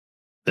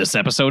This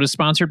episode is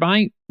sponsored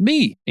by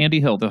me, Andy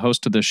Hill, the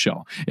host of this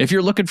show. If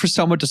you're looking for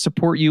someone to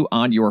support you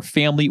on your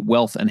family,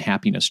 wealth, and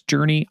happiness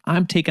journey,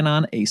 I'm taking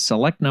on a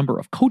select number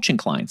of coaching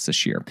clients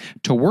this year.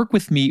 To work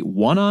with me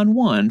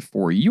one-on-one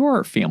for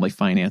your family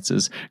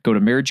finances, go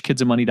to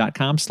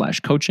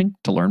marriagekidsandmoney.com/coaching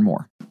to learn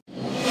more.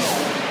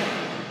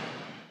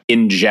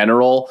 In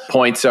general,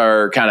 points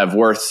are kind of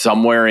worth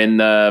somewhere in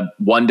the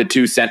 1 to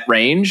 2 cent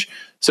range.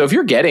 So if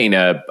you're getting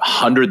a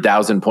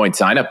 100,000 point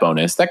sign-up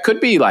bonus, that could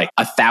be like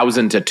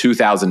 $1,000 to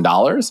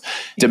 $2,000.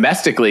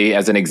 Domestically,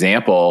 as an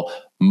example,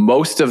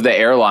 most of the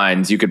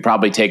airlines, you could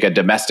probably take a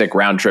domestic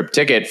round-trip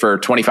ticket for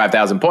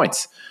 25,000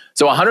 points.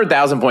 So a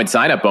 100,000 point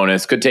sign-up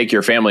bonus could take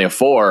your family of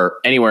 4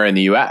 anywhere in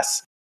the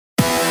US.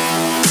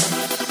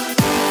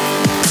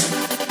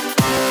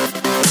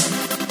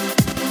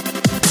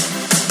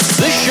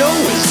 This show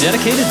is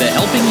dedicated to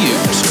helping you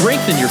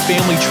strengthen your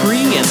family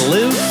tree and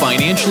live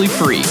financially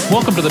free.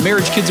 Welcome to the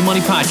Marriage, Kids, and Money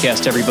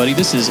podcast, everybody.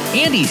 This is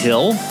Andy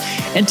Hill,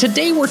 and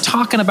today we're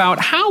talking about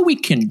how we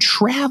can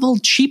travel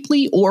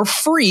cheaply or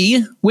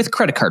free with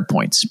credit card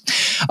points.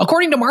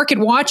 According to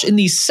MarketWatch, in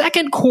the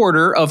second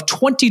quarter of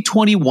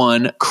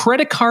 2021,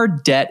 credit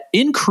card debt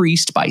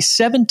increased by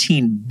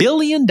 $17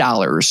 billion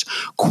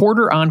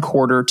quarter on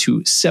quarter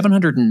to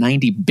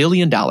 $790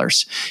 billion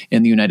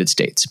in the United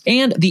States.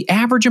 And the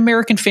average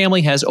American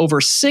family has over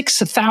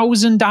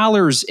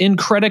 $6,000 in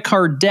credit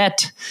card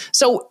debt.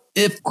 So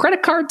if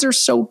credit cards are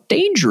so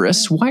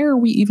dangerous, why are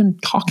we even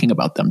talking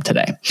about them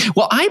today?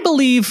 Well, I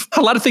believe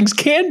a lot of things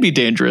can be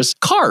dangerous.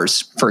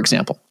 Cars, for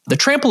example, the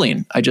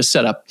trampoline I just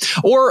set up,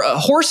 or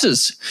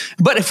horses.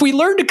 But if we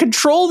learn to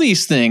control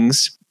these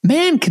things,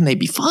 man, can they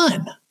be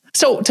fun.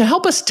 So to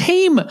help us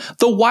tame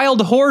the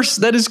wild horse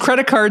that is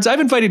credit cards, I've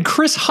invited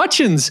Chris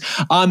Hutchins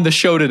on the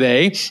show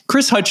today.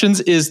 Chris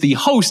Hutchins is the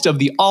host of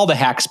the All the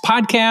Hacks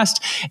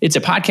podcast. It's a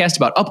podcast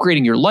about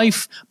upgrading your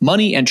life,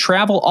 money, and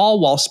travel,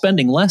 all while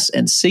spending less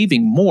and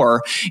saving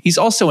more. He's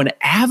also an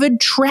avid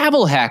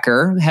travel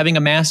hacker, having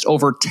amassed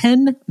over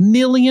 10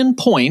 million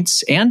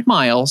points and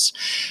miles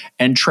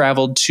and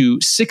traveled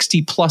to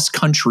 60 plus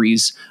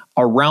countries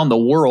around the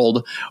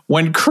world.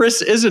 When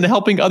Chris isn't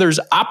helping others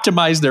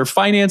optimize their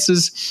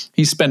finances,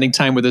 he's spending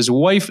time with his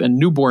wife and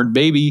newborn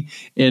baby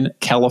in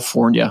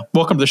California.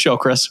 Welcome to the show,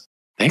 Chris.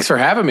 Thanks for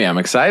having me. I'm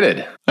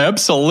excited.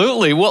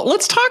 Absolutely. Well,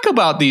 let's talk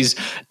about these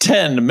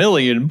 10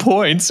 million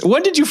points.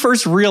 When did you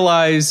first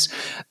realize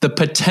the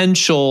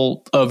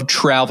potential of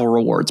travel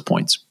rewards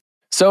points?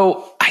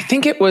 So I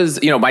think it was,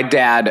 my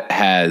dad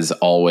has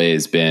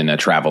always been a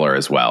traveler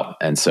as well.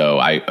 And so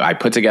I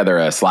put together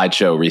a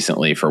slideshow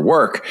recently for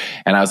work.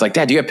 And I was like,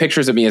 Dad, do you have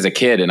pictures of me as a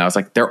kid? And I was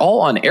like, they're all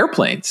on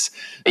airplanes.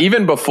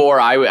 Even before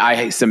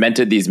I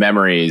cemented these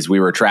memories, we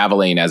were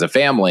traveling as a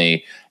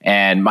family.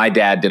 And my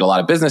dad did a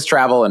lot of business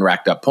travel and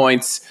racked up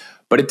points.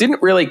 But it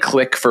didn't really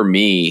click for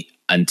me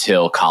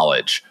until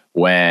college,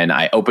 when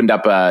I opened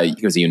up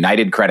it was a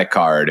United credit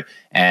card,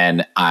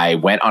 and I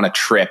went on a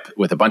trip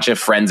with a bunch of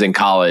friends in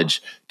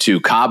college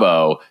to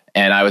Cabo.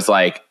 And I was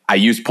like, I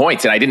used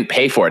points and I didn't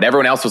pay for it.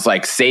 Everyone else was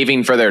like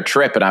saving for their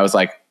trip. And I was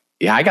like,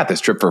 yeah, I got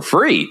this trip for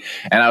free.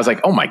 And I was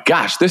like, oh my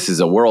gosh, this is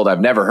a world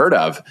I've never heard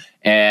of.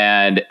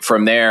 And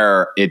from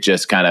there, it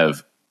just kind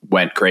of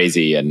went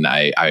crazy. And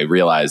I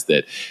realized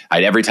that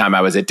every time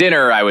I was at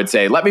dinner, I would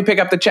say, let me pick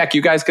up the check.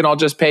 You guys can all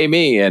just pay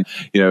me. And,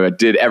 I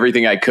did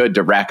everything I could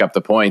to rack up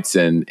the points.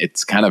 And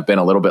it's kind of been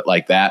a little bit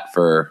like that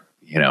for,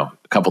 a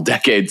couple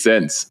decades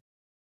since.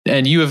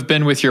 And you have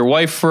been with your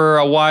wife for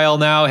a while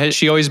now. Has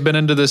she always been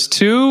into this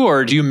too,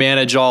 or do you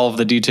manage all of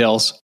the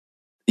details?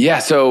 Yeah,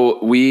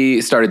 so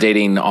we started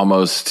dating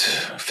almost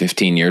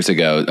 15 years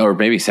ago, or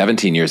maybe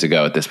 17 years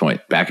ago at this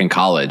point, back in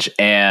college.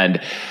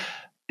 And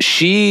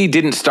she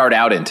didn't start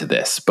out into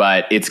this,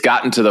 but it's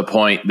gotten to the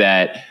point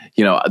that,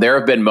 there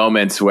have been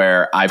moments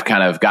where I've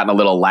kind of gotten a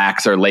little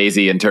lax or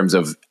lazy in terms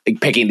of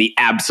picking the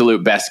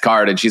absolute best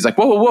card. And she's like,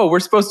 whoa, we're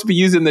supposed to be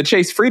using the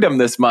Chase Freedom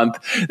this month.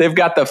 They've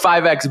got the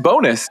 5X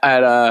bonus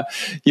at,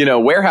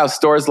 warehouse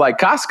stores like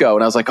Costco.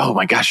 And I was like, oh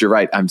my gosh, you're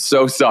right. I'm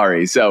so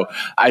sorry. So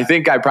I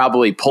think I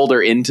probably pulled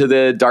her into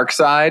the dark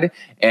side.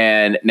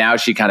 And now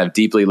she kind of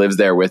deeply lives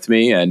there with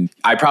me. And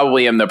I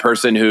probably am the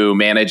person who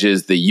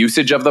manages the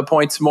usage of the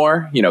points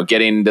more,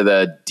 getting into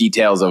the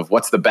details of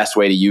what's the best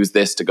way to use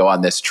this to go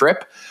on this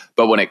trip.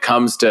 But when it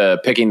comes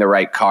to picking the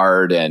right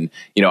card and,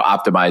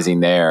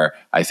 optimizing there,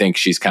 I think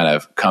she's kind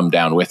of come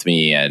down with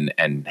me and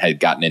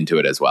had gotten into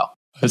it as well.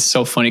 It's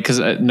so funny because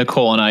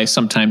Nicole and I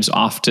sometimes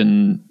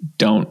often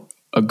don't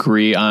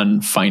agree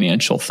on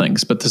financial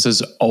things, but this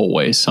is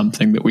always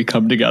something that we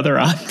come together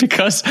on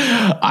because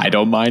I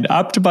don't mind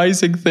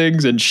optimizing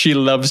things and she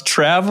loves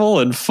travel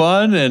and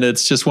fun. And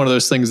it's just one of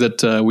those things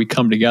that we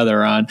come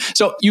together on.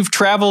 So you've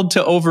traveled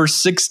to over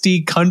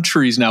 60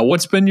 countries now.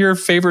 What's been your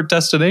favorite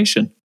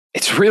destination?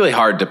 It's really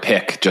hard to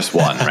pick just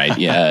one, right?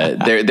 Yeah,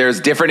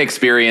 there's different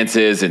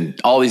experiences in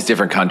all these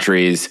different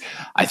countries.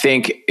 I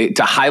think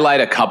to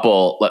highlight a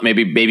couple,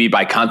 maybe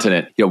by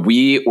continent,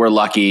 we were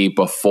lucky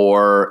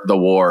before the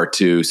war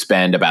to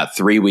spend about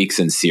 3 weeks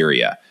in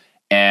Syria.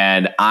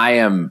 And I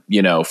am,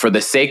 for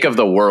the sake of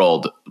the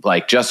world,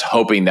 like just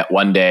hoping that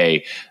one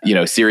day,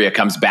 Syria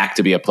comes back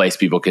to be a place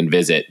people can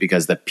visit,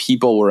 because the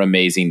people were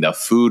amazing. The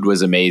food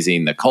was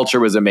amazing. The culture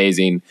was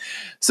amazing.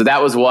 So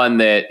that was one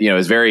that,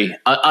 is very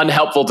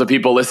unhelpful to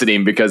people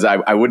listening, because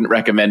I wouldn't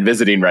recommend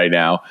visiting right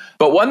now.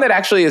 But one that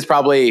actually is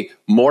probably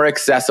more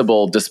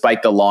accessible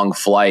despite the long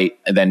flight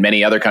than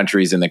many other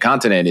countries in the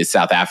continent is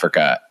South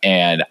Africa.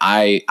 And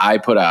I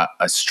put a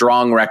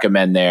strong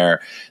recommend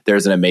there.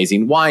 There's an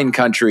amazing wine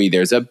country.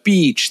 There's a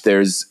beach.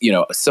 There's,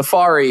 a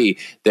safari.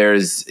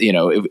 There's,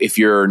 if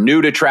you're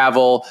new to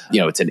travel,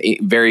 it's a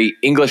very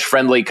English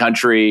friendly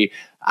country.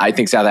 I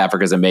think South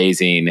Africa is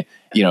amazing.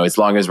 As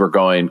long as we're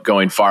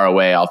going far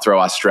away, I'll throw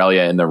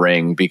Australia in the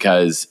ring,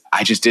 because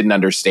I just didn't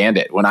understand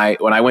it. When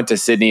I went to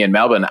Sydney and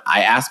Melbourne,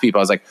 I asked people,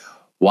 I was like,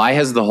 why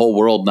has the whole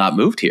world not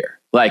moved here?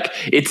 Like,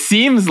 it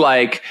seems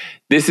like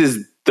this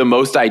is the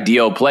most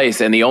ideal place.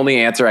 And the only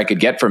answer I could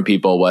get from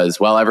people was,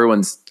 well,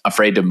 everyone's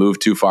afraid to move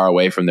too far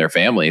away from their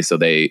family, so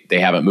they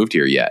haven't moved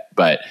here yet.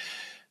 But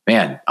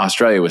man,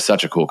 Australia was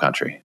such a cool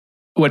country.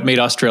 What made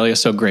Australia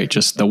so great?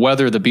 Just the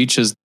weather, the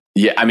beaches?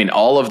 Yeah, I mean,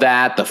 all of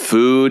that, the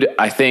food.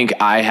 I think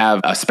I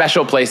have a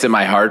special place in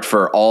my heart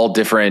for all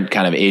different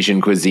kind of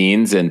Asian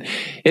cuisines. And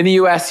in the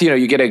US,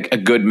 you get a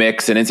good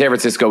mix. And in San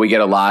Francisco, we get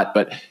a lot.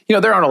 But,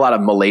 there aren't a lot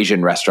of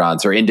Malaysian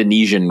restaurants or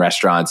Indonesian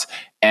restaurants.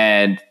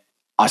 And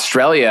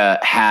Australia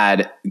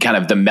had kind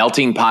of the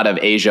melting pot of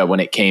Asia when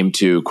it came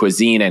to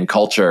cuisine and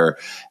culture,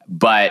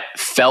 but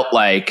felt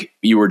like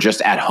you were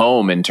just at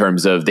home in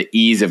terms of the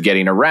ease of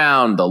getting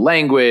around, the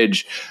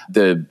language.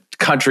 The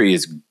country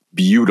is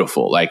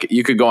beautiful. Like,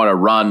 you could go on a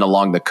run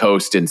along the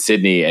coast in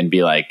Sydney and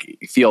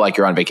feel like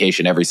you're on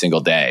vacation every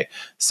single day.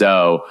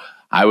 So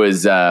I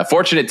was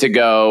fortunate to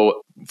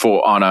go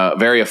on a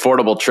very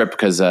affordable trip,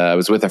 because I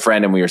was with a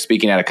friend and we were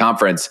speaking at a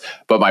conference,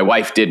 but my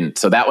wife didn't.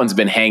 So that one's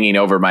been hanging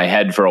over my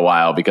head for a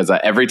while, because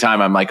every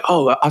time I'm like,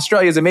 oh,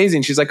 Australia's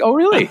amazing. She's like, oh,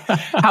 really?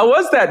 How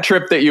was that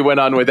trip that you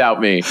went on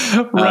without me?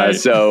 Right.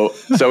 So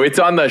it's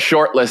on the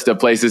short list of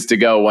places to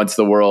go once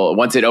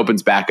it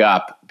opens back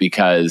up,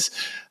 because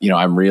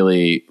I'm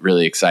really,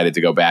 really excited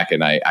to go back,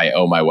 and I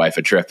owe my wife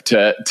a trip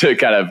to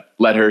kind of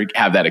let her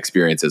have that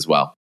experience as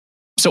well.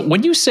 So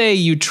when you say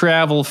you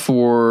travel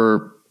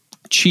for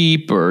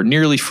cheap or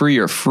nearly free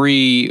or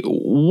free,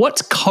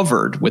 what's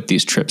covered with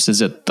these trips?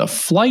 Is it the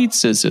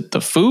flights? Is it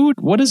the food?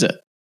 What is it?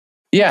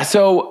 Yeah.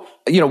 So,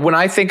 when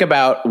I think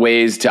about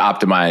ways to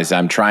optimize,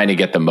 I'm trying to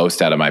get the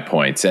most out of my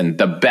points. And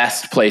the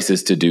best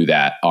places to do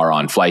that are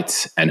on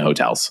flights and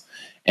hotels.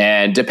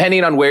 And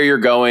depending on where you're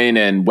going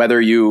and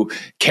whether you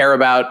care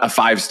about a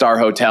 5-star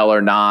hotel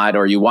or not,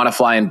 or you want to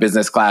fly in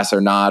business class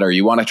or not, or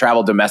you want to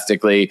travel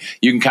domestically,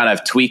 you can kind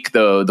of tweak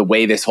the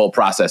way this whole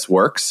process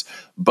works.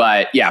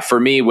 But yeah, for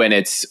me, when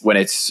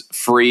it's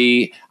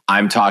free,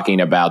 I'm talking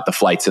about the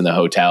flights and the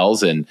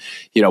hotels. And,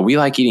 we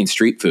like eating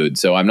street food.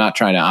 So I'm not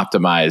trying to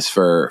optimize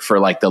for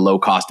like the low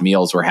cost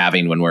meals we're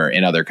having when we're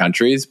in other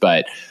countries.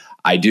 But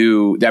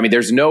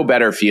there's no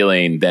better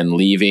feeling than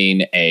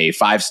leaving a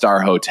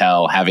 5-star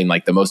hotel, having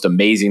like the most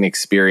amazing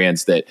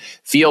experience that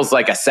feels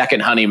like a second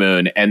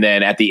honeymoon. And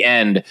then at the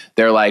end,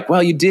 they're like,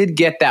 well, you did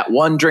get that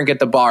one drink at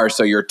the bar,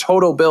 so your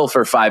total bill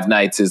for 5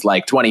 nights is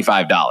like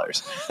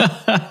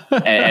 $25.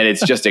 and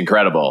it's just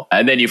incredible.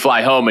 And then you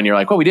fly home and you're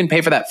like, well, we didn't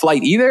pay for that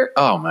flight either.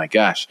 Oh my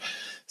gosh.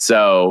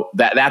 So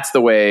that's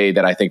the way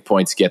that I think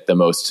points get the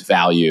most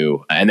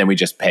value. And then we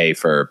just pay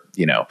for,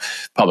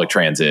 public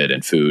transit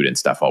and food and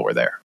stuff while we're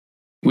there.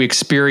 We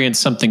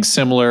experienced something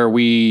similar.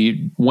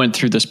 We went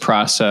through this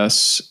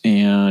process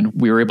and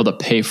we were able to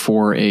pay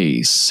for a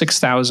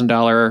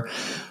 $6,000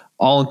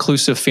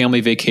 all-inclusive family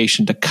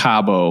vacation to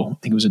Cabo. I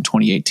think it was in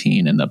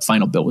 2018, and the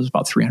final bill was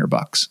about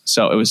 $300.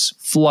 So it was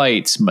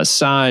flights,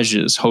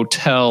 massages,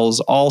 hotels,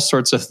 all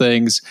sorts of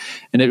things.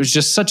 And it was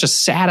just such a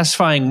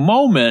satisfying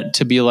moment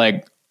to be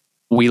like,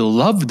 we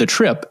loved the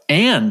trip,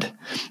 and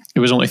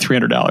it was only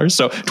 $300.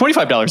 So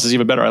 $25 is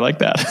even better. I like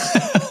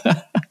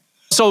that.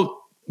 So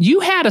you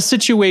had a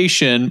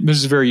situation, this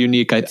is very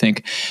unique, I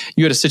think.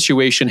 You had a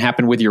situation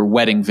happen with your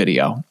wedding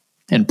video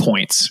and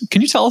points.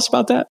 Can you tell us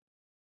about that?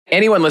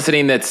 Anyone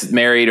listening that's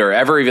married or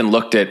ever even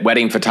looked at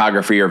wedding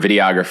photography or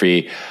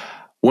videography,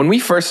 when we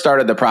first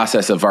started the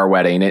process of our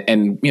wedding,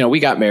 and we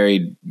got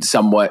married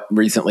somewhat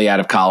recently out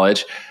of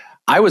college,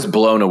 I was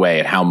blown away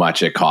at how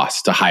much it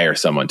costs to hire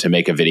someone to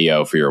make a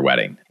video for your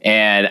wedding.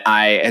 And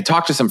I had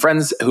talked to some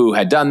friends who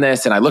had done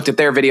this, and I looked at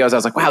their videos. I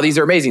was like, wow, these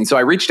are amazing. So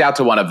I reached out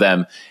to one of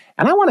them,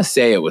 and I want to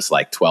say it was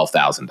like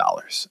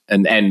 $12,000.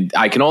 And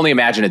I can only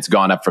imagine it's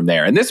gone up from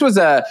there. And this was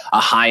a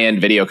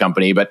high-end video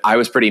company, but I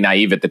was pretty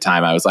naive at the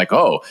time. I was like,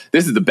 oh,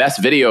 this is the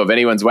best video of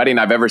anyone's wedding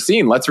I've ever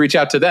seen. Let's reach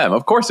out to them.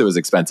 Of course it was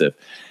expensive.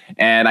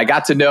 And I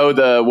got to know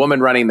the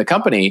woman running the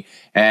company,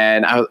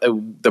 and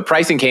the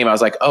pricing came. I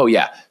was like, oh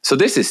yeah, so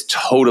this is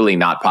totally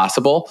not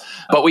possible.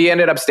 But we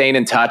ended up staying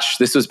in touch.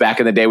 This was back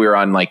in the day. We were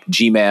on like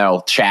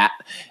Gmail chat,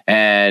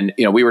 and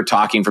we were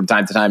talking from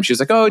time to time. She was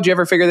like, oh, did you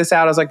ever figure this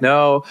out? I was like,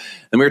 no.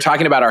 And we were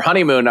talking about our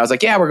honeymoon. And I was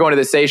like, yeah, we're going to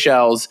the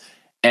Seychelles,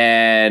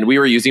 and we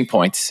were using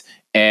points.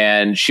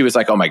 And she was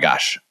like, oh my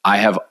gosh, I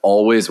have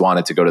always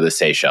wanted to go to the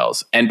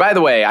Seychelles. And by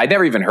the way, I'd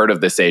never even heard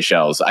of the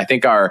Seychelles. I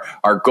think our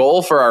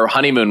goal for our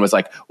honeymoon was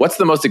like, what's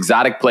the most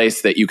exotic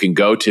place that you can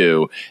go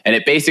to? And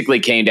it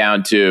basically came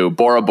down to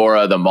Bora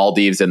Bora, the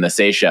Maldives, and the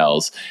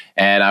Seychelles.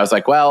 And I was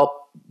like,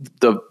 well,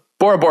 the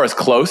Bora Bora is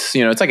close.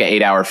 It's like an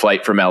 8-hour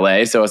flight from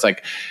LA. So it's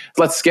like,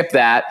 let's skip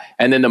that.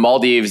 And then the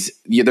Maldives,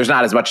 there's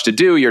not as much to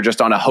do. You're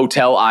just on a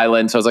hotel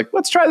island. So I was like,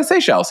 let's try the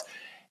Seychelles.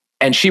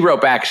 And she wrote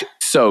back,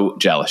 so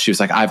jealous. She was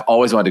like, I've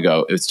always wanted to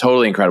go. It was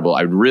totally incredible.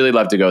 I'd really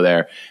love to go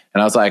there.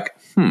 And I was like,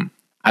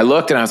 I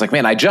looked and I was like,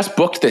 man, I just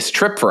booked this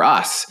trip for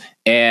us.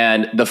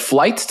 And the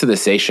flights to the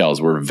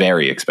Seychelles were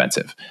very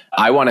expensive.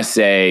 I want to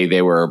say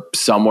they were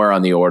somewhere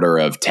on the order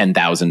of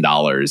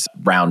 $10,000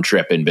 round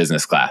trip in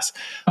business class.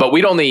 But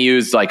we'd only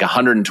used like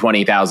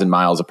 120,000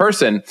 miles a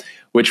person,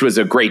 which was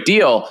a great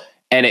deal.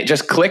 And it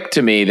just clicked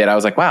to me that I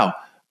was like, wow,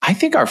 I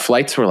think our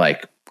flights were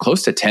like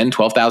close to $10,000,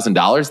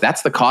 $12,000.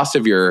 That's the cost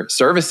of your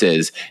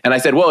services. And I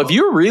said, well, if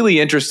you're really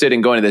interested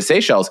in going to the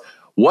Seychelles,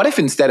 what if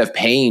instead of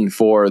paying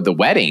for the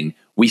wedding,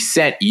 we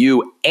sent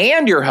you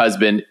and your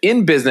husband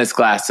in business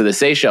class to the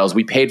Seychelles?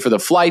 We paid for the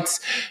flights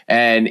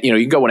and, you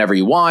can go whenever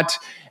you want.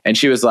 And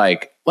she was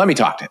like, let me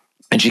talk to him.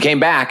 And she came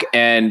back,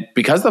 and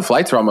because the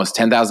flights were almost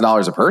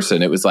 $10,000 a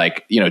person, it was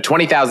like,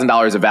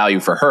 $20,000 of value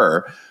for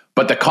her.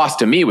 But the cost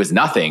to me was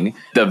nothing.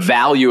 The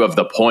value of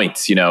the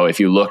points, if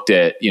you looked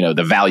at,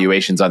 the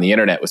valuations on the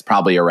internet, was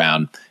probably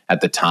around,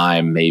 at the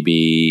time,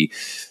 maybe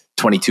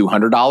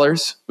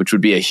 $2,200, which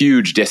would be a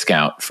huge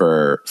discount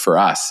for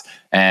us.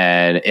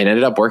 And it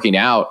ended up working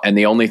out. And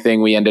the only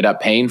thing we ended up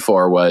paying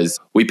for was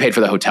we paid for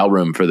the hotel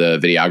room for the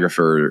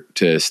videographer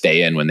to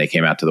stay in when they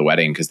came out to the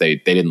wedding, because they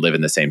didn't live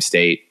in the same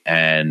state.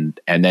 And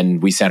then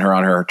we sent her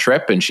on her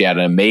trip, and she had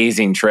an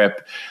amazing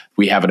trip.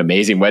 We have an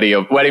amazing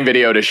wedding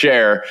video to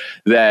share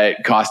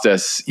that cost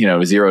us,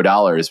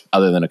 $0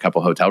 other than a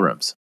couple hotel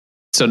rooms.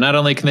 So not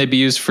only can they be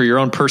used for your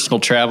own personal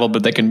travel,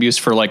 but they can be used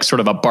for like sort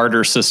of a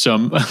barter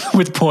system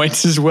with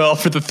points as well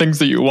for the things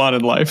that you want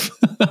in life.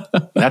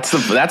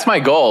 That's my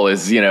goal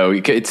is,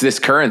 it's this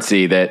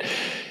currency that,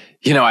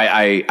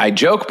 I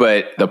joke,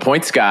 but the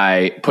points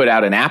guy put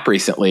out an app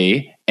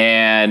recently,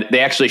 and they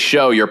actually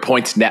show your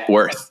points net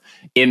worth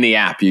in the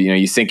app.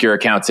 You sync your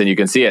accounts and you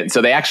can see it. And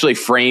so they actually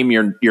frame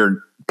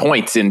your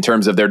points in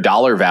terms of their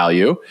dollar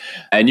value,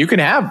 and you can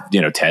have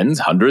tens,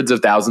 hundreds of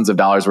thousands of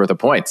dollars worth of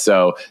points.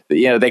 So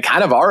they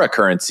kind of are a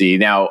currency.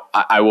 Now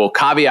I will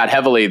caveat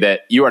heavily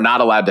that you are not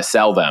allowed to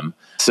sell them.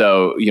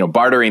 So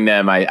bartering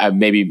them, I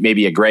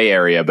maybe a gray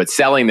area, but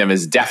selling them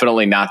is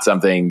definitely not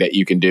something that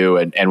you can do,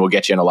 and will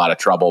get you in a lot of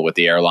trouble with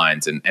the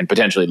airlines and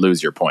potentially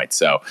lose your points.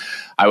 So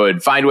I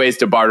would find ways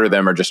to barter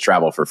them or just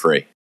travel for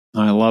free.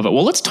 I love it.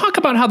 Well, let's talk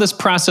about how this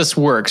process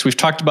works. We've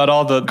talked about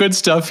all the good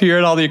stuff here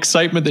and all the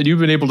excitement that you've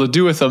been able to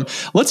do with them.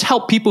 Let's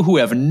help people who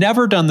have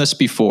never done this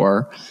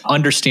before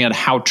understand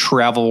how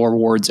travel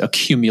rewards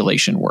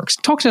accumulation works.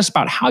 Talk to us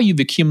about how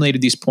you've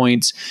accumulated these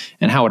points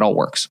and how it all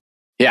works.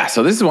 Yeah,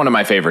 so this is one of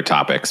my favorite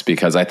topics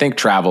because I think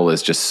travel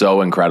is just so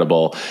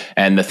incredible.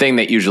 And the thing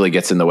that usually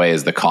gets in the way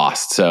is the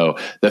cost. So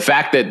the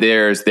fact that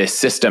there's this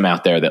system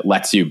out there that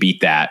lets you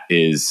beat that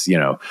is,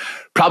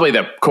 probably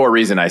the core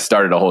reason I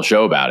started a whole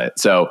show about it.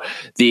 So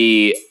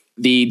the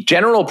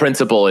general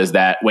principle is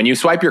that when you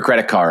swipe your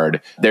credit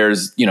card,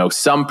 there's,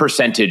 some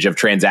percentage of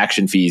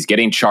transaction fees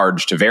getting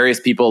charged to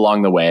various people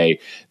along the way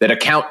that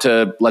account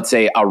to, let's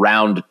say,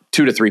 around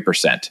 2 to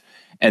 3%.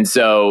 And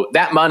so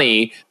that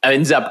money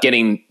ends up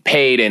getting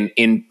paid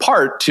in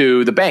part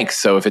to the banks.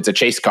 So if it's a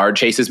Chase card,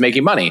 Chase is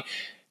making money.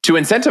 To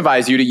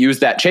incentivize you to use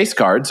that Chase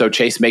card, so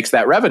Chase makes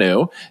that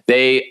revenue,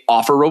 they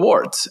offer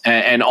rewards.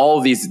 And all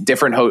of these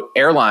different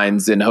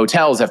airlines and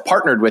hotels have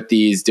partnered with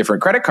these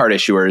different credit card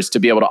issuers to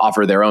be able to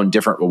offer their own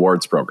different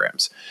rewards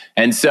programs.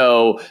 And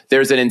so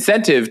there's an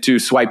incentive to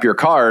swipe your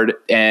card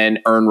and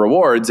earn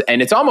rewards.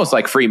 And it's almost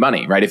like free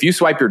money, right? If you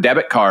swipe your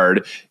debit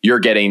card, you're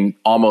getting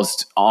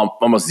almost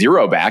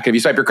zero back. If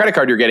you swipe your credit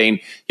card, you're getting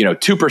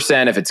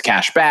 2% if it's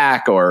cash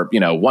back, or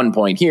 1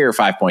 point here,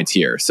 5 points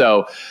here.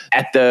 So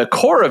at the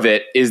core of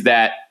it is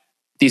that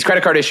these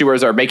credit card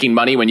issuers are making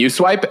money when you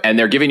swipe, and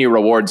they're giving you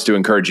rewards to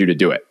encourage you to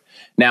do it.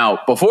 Now,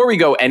 before we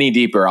go any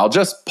deeper, I'll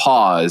just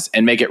pause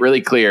and make it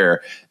really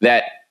clear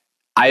that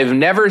I've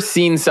never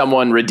seen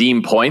someone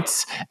redeem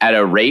points at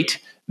a rate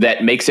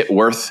that makes it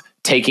worth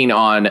taking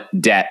on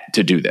debt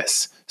to do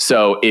this.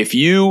 So if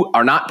you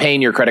are not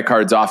paying your credit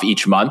cards off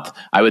each month,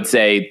 I would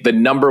say the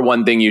number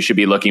one thing you should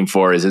be looking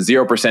for is a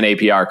 0%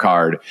 APR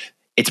card.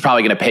 It's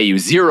probably going to pay you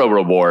zero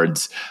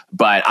rewards,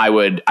 but I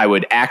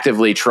would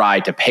actively try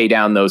to pay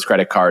down those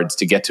credit cards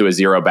to get to a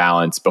zero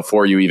balance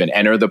before you even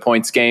enter the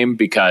points game,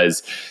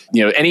 because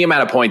any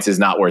amount of points is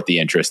not worth the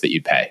interest that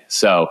you'd pay.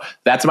 So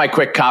that's my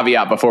quick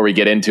caveat before we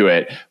get into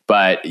it.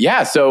 But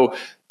yeah, so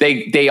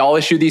they all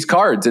issue these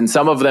cards, and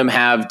some of them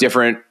have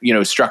different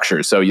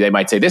structures. So they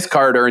might say this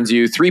card earns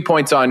you 3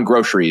 points on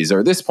groceries,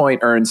 or this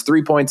point earns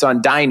 3 points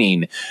on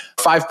dining,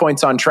 5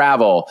 points on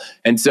travel,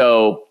 and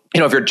so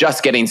if you're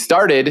just getting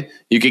started,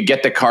 you could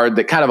get the card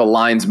that kind of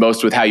aligns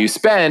most with how you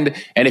spend.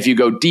 And if you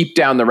go deep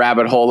down the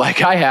rabbit hole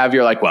like I have,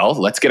 you're like, well,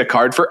 let's get a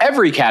card for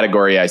every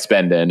category I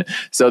spend in,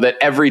 so that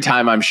every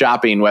time I'm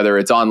shopping, whether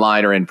it's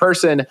online or in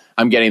person,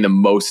 I'm getting the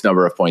most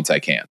number of points I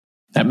can.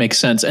 That makes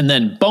sense. And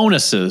then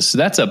bonuses,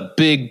 that's a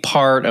big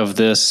part of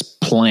this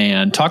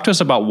plan. Talk to us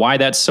about why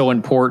that's so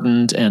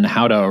important and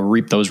how to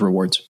reap those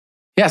rewards.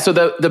 Yeah, so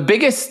the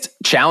biggest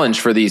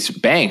challenge for these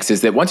banks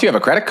is that once you have a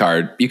credit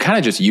card, you kind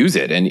of just use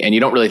it and you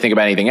don't really think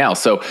about anything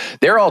else. So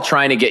they're all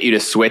trying to get you to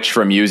switch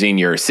from using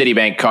your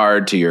Citibank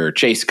card to your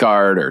Chase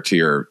card or to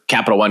your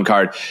Capital One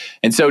card.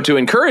 And so to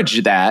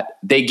encourage that,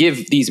 they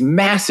give these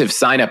massive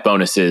sign-up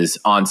bonuses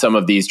on some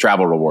of these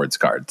travel rewards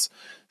cards.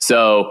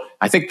 So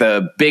I think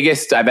the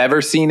biggest I've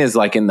ever seen is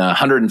like in the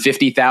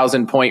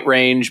 150,000 point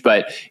range,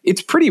 but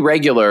it's pretty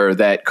regular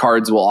that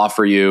cards will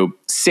offer you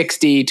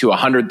 60 to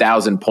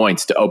 100,000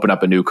 points to open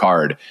up a new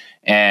card.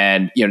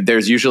 And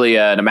there's usually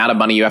an amount of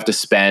money you have to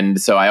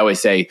spend. So I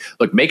always say,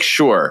 look, make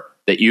sure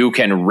that you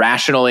can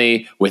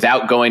rationally,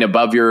 without going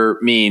above your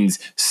means,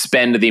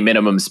 spend the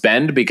minimum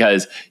spend,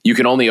 because you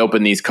can only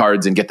open these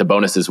cards and get the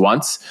bonuses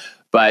once.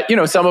 But,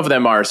 some of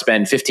them are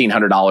spend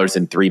 $1,500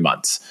 in 3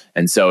 months.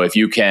 And so if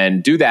you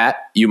can do that,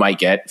 you might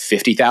get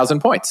 50,000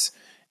 points.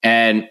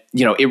 And,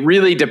 it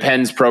really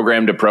depends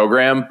program to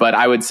program. But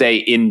I would say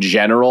in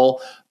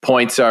general,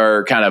 points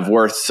are kind of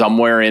worth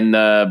somewhere in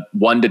the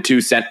 1 to 2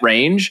 cent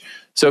range.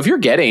 So if you're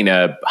getting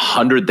a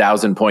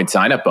 100,000 point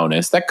sign-up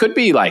bonus, that could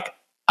be like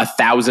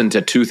 $1,000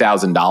 to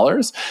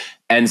 $2,000.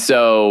 And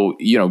so,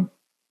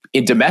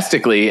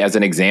 domestically, as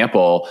an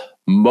example,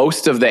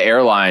 most of the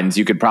airlines,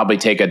 you could probably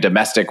take a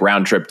domestic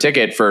round trip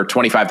ticket for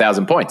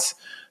 25,000 points.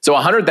 So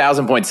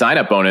 100,000 point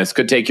sign-up bonus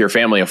could take your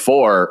family of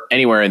 4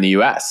 anywhere in the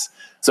US.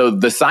 So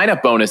the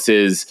sign-up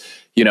bonuses,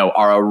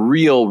 are a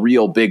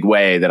real big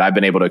way that I've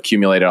been able to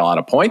accumulate a lot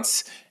of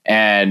points.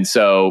 And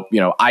so,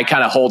 I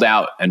kind of hold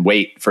out and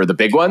wait for the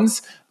big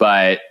ones,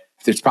 but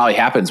this probably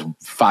happens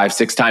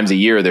 5-6 times a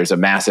year. There's a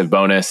massive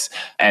bonus,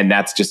 and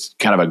that's just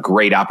kind of a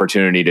great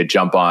opportunity to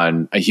jump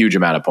on a huge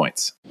amount of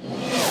points.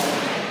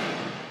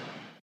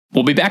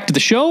 We'll be back to the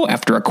show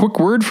after a quick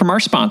word from our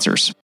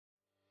sponsors.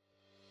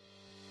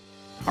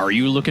 Are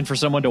you looking for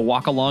someone to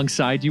walk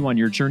alongside you on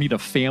your journey to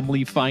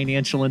family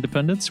financial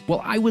independence?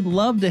 Well, I would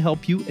love to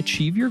help you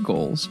achieve your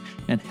goals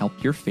and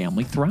help your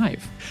family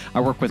thrive. I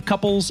work with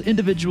couples,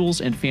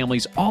 individuals, and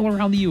families all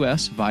around the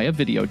U.S. via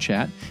video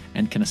chat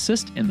and can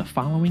assist in the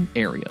following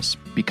areas: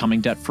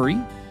 becoming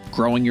debt-free,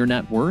 growing your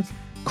net worth,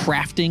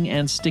 crafting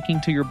and sticking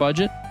to your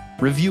budget,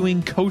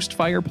 reviewing Coast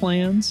Fire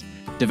plans,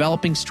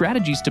 developing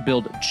strategies to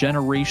build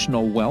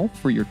generational wealth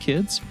for your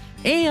kids,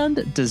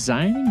 and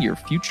designing your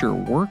future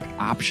work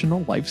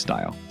optional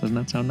lifestyle. Doesn't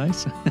that sound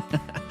nice?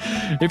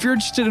 If you're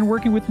interested in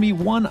working with me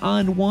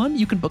one-on-one,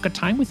 you can book a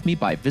time with me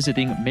by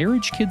visiting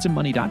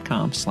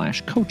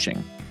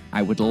marriagekidsandmoney.com/coaching.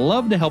 I would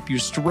love to help you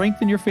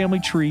strengthen your family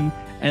tree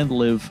and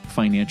live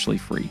financially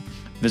free.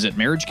 Visit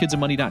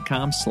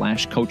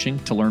marriagekidsandmoney.com/coaching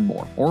to learn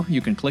more, or you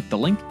can click the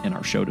link in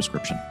our show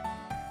description.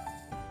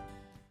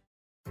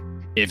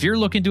 If you're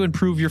looking to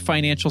improve your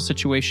financial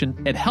situation,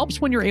 it helps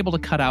when you're able to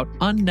cut out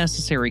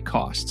unnecessary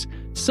costs.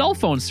 Cell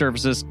phone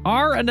services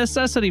are a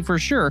necessity for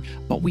sure,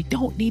 but we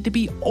don't need to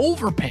be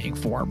overpaying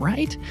for them,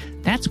 right?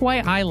 That's why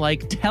I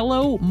like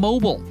Tello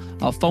Mobile,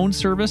 a phone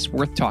service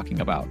worth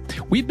talking about.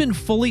 We've been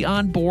fully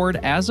on board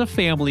as a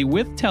family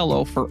with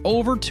Tello for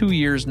over 2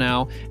 years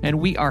now, and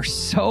we are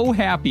so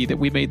happy that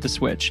we made the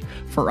switch.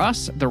 For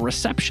us, the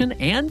reception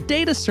and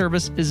data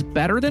service is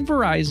better than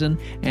Verizon,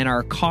 and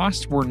our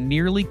costs were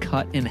nearly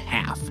cut in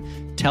half.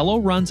 Tello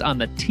runs on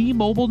the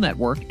T-Mobile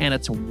network, and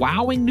it's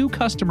wowing new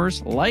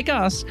customers like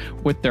us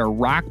with their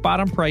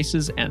rock-bottom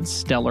prices and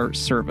stellar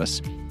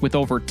service. With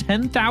over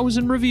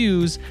 10,000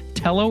 reviews,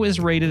 Tello is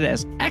rated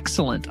as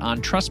excellent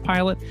on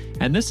Trustpilot,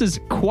 and this is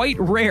quite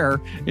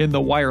rare in the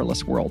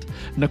wireless world.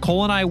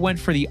 Nicole and I went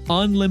for the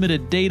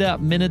unlimited data,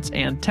 minutes,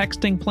 and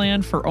texting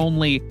plan for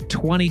only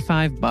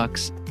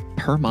 $25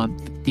 per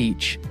month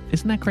each.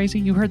 Isn't that crazy?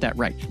 You heard that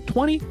right.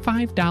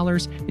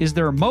 $25 is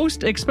their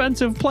most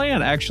expensive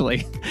plan,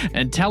 actually.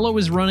 And Tello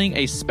is running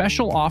a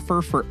special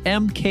offer for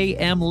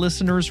MKM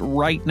listeners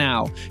right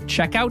now.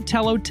 Check out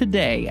Tello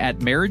today at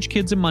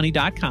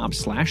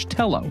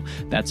marriagekidsandmoney.com/Tello.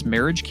 That's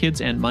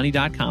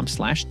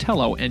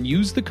marriagekidsandmoney.com/Tello, and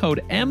use the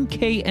code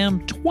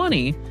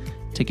MKM20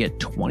 to get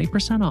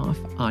 20% off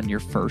on your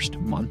first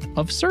month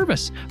of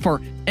service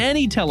for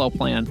any Tello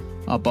plan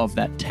above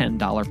that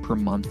 $10 per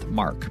month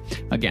mark.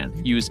 Again,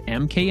 use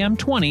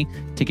MKM20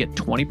 to get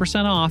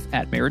 20% off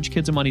at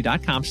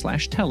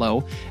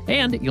marriagekidsandmoney.com/Tello,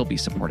 and you'll be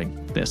supporting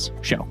this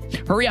show.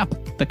 Hurry up.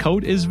 The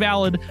code is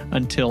valid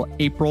until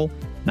April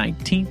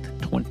 19th,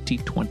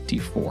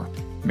 2024.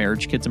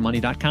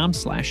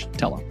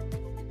 marriagekidsandmoney.com/Tello.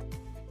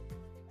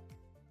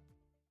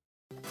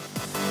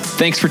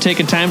 Thanks for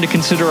taking time to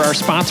consider our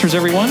sponsors,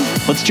 everyone.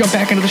 Let's jump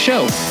back into the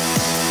show.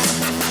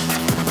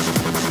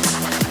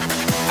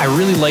 I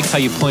really like how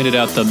you pointed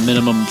out the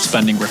minimum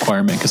spending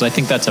requirement, because I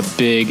think that's a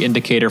big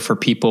indicator for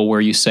people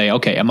where you say,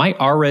 okay, am I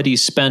already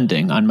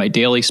spending on my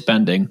daily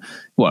spending,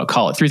 well,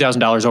 call it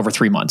 $3,000 over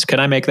 3 months?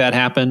 Can I make that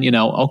happen?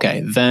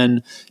 Okay,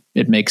 then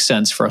it makes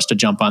sense for us to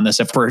jump on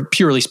this if we're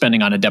purely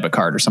spending on a debit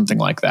card or something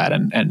like that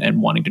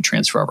and wanting to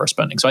transfer over our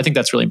spending. So I think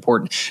that's really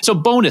important. So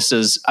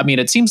bonuses,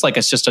 it seems like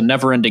it's just a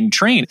never-ending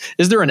train.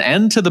 Is there an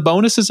end to the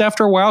bonuses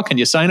after a while? Can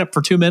you sign up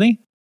for too many?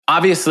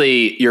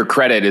 Obviously, your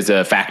credit is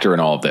a factor in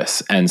all of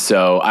this. And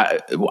so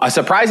a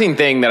surprising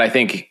thing that I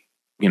think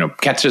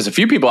catches a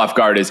few people off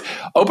guard is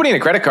opening a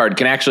credit card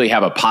can actually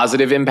have a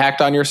positive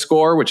impact on your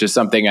score, which is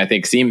something I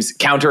think seems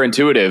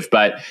counterintuitive.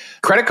 But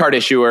credit card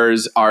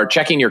issuers are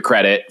checking your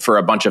credit for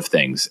a bunch of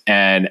things.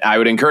 And I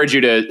would encourage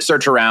you to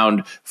search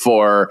around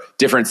for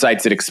different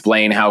sites that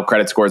explain how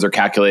credit scores are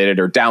calculated,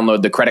 or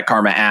download the Credit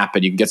Karma app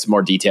and you can get some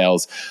more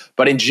details.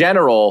 But in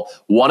general,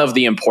 one of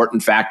the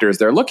important factors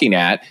they're looking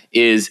at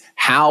is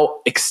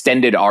how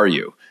extended are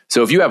you?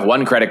 So if you have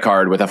one credit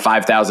card with a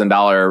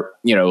 $5,000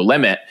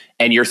 limit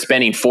and you're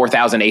spending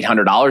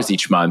 $4,800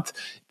 each month,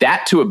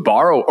 that to a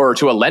borrower or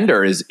to a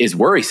lender is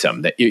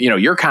worrisome. That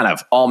you're kind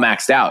of all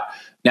maxed out.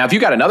 Now, if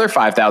you got another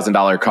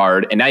 $5,000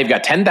 card and now you've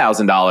got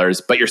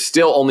 $10,000, but you're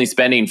still only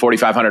spending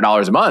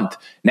 $4,500 a month,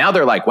 now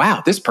they're like,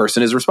 wow, this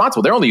person is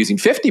responsible. They're only using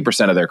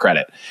 50% of their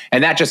credit.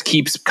 And that just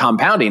keeps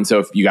compounding. So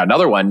if you got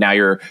another one, now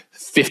you're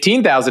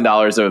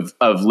 $15,000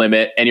 of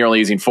limit and you're only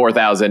using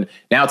 $4,000.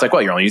 Now it's like,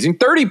 well, you're only using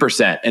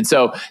 30%. And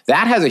so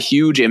that has a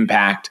huge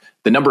impact.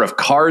 The number of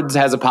cards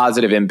has a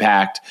positive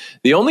impact.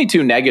 The only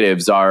two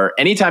negatives are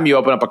anytime you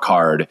open up a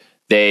card,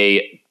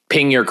 they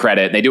ping your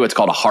credit, and they do what's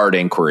called a hard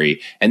inquiry.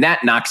 And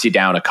that knocks you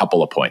down a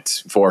couple of points,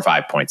 4 or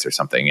 5 points or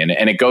something. And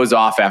it goes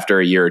off after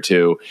a year or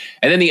two.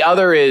 And then the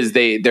other is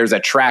there's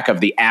a track of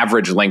the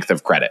average length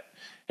of credit.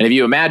 And if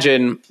you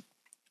imagine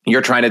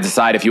you're trying to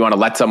decide if you want to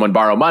let someone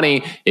borrow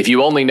money, if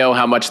you only know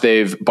how much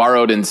they've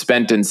borrowed and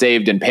spent and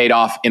saved and paid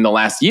off in the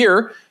last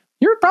year,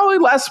 you're probably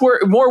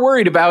more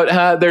worried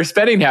about their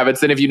spending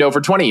habits than if you know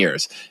for 20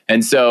 years.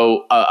 And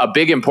so a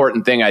big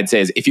important thing I'd say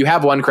is if you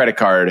have one credit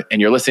card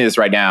and you're listening to this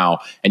right now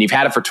and you've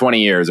had it for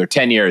 20 years or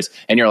 10 years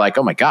and you're like,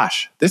 oh my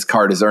gosh, this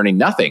card is earning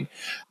nothing,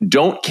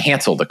 don't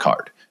cancel the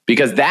card.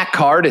 Because that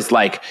card is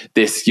like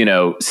this,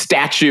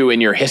 statue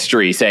in your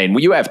history saying,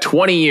 well, you have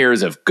 20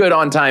 years of good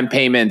on-time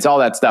payments, all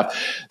that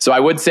stuff. So I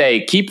would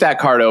say keep that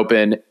card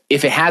open.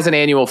 If it has an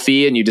annual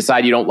fee and you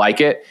decide you don't like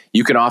it,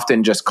 you can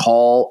often just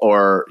call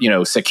or,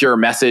 secure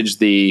message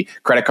the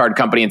credit card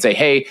company and say,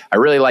 hey, I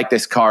really like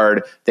this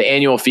card. The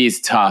annual fee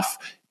is tough.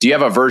 Do you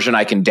have a version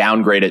I can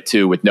downgrade it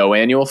to with no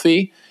annual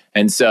fee?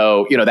 And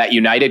so, that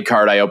United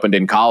card I opened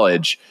in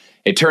college,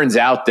 it turns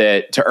out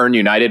that to earn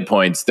United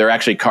points, there are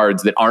actually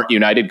cards that aren't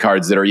United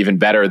cards that are even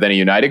better than a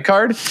United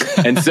card.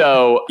 And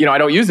so, I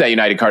don't use that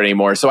United card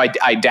anymore. So I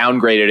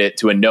downgraded it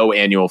to a no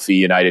annual fee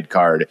United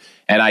card.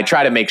 And I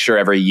try to make sure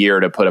every year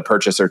to put a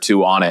purchase or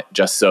two on it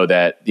just so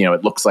that,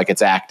 it looks like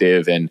it's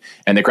active and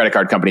the credit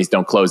card companies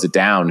don't close it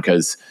down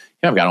because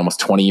I've got almost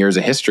 20 years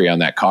of history on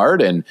that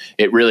card and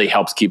it really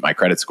helps keep my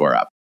credit score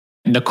up.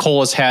 Nicole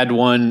has had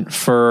one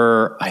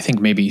for, I think,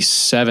 maybe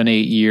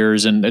 7-8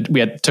 years. And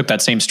we took that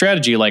same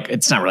strategy. Like,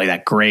 it's not really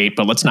that great,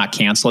 but let's not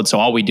cancel it. So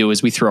all we do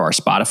is we throw our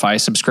Spotify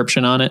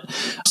subscription on it.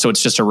 So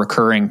it's just a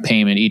recurring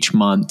payment each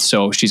month.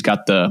 So she's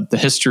got the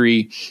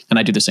history. And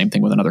I do the same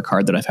thing with another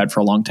card that I've had for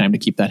a long time to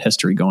keep that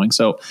history going.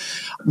 So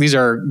these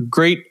are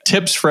great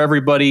tips for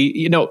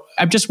everybody.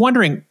 I'm just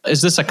wondering,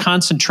 is this a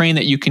constant train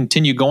that you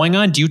continue going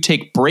on? Do you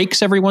take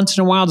breaks every once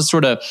in a while to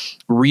sort of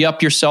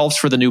re-up yourselves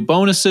for the new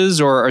bonuses,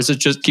 or is it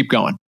just keep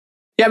going?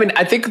 Yeah,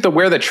 I think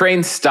where the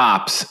train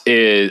stops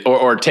is,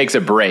 or takes a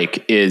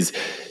break is,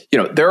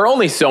 there are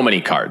only so many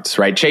cards,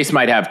 right? Chase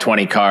might have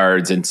 20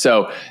 cards. And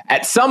so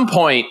at some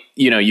point,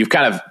 you've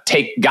kind of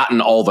gotten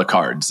all the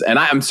cards. And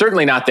I'm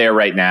certainly not there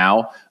right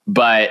now,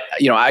 but,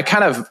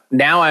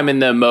 now I'm in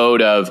the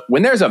mode of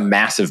when there's a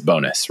massive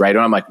bonus, right?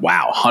 And I'm like,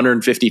 wow,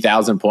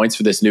 150,000 points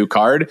for this new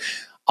card.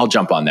 I'll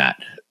jump on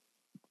that.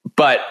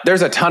 But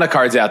there's a ton of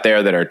cards out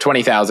there that are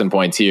 20,000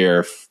 points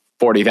here,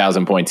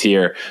 40,000 points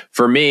here.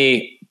 For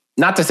me,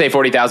 not to say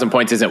 40,000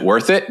 points isn't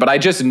worth it, but I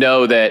just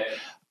know that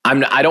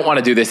I don't want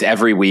to do this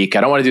every week.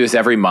 I don't want to do this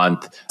every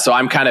month. So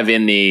I'm kind of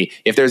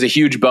if there's a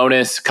huge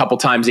bonus a couple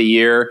times a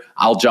year,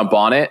 I'll jump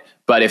on it.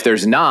 But if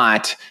there's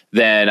not,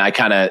 then I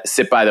kind of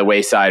sit by the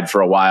wayside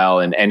for a while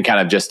and kind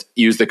of just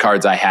use the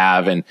cards I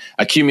have and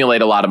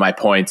accumulate a lot of my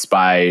points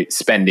by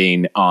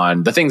spending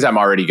on the things I'm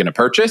already going to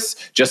purchase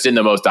just in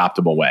the most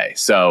optimal way.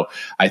 So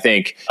I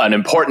think an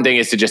important thing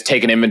is to just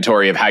take an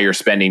inventory of how you're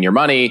spending your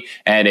money.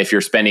 And if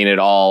you're spending it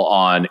all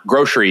on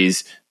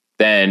groceries,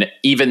 then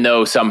even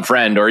though some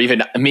friend or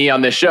even me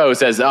on this show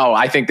says, oh,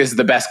 I think this is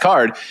the best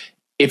card,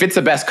 if it's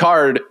the best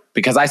card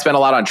because I spend a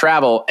lot on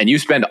travel and you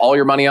spend all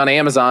your money on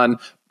Amazon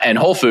and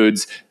Whole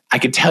Foods, I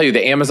could tell you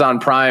the Amazon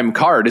Prime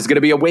card is going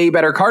to be a way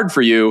better card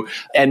for you.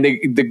 And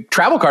the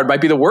travel card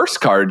might be the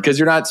worst card because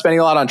you're not spending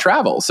a lot on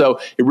travel. So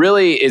it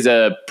really is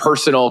a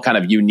personal kind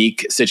of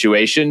unique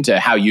situation to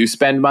how you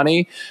spend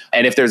money.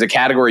 And if there's a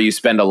category you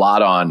spend a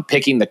lot on,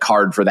 picking the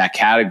card for that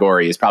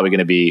category is probably going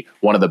to be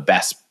one of the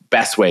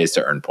best ways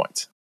to earn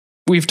points.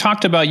 We've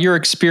talked about your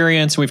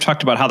experience. We've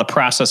talked about how the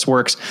process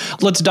works.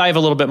 Let's dive a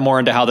little bit more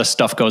into how this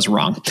stuff goes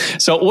wrong.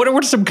 So what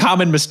are some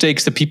common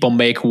mistakes that people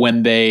make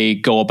when they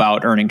go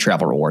about earning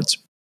travel rewards?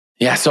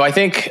 Yeah, so I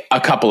think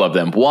a couple of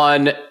them.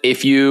 One,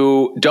 if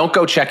you don't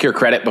go check your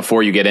credit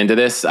before you get into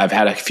this, I've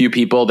had a few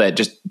people that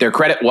just their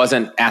credit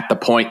wasn't at the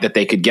point that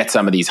they could get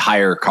some of these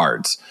higher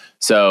cards.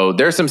 So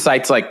there's some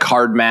sites like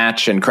Card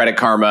Match and Credit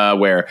Karma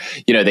where,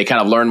 they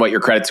kind of learn what your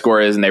credit score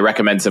is and they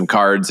recommend some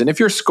cards. And if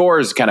your score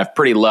is kind of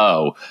pretty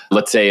low,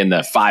 let's say in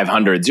the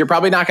 500s, you're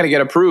probably not going to get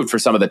approved for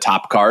some of the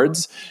top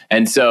cards.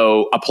 And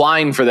so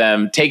applying for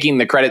them, taking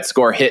the credit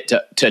score hit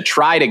to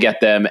try to get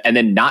them and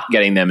then not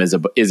getting them is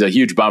a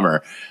huge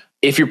bummer.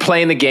 If you're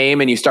playing the game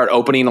and you start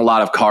opening a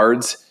lot of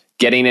cards,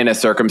 getting in a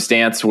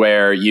circumstance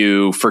where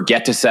you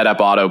forget to set up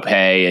auto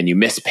pay and you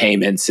miss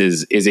payments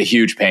is a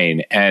huge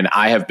pain. And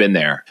I have been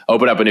there.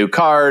 Open up a new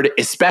card,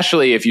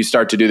 especially if you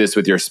start to do this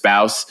with your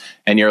spouse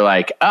and you're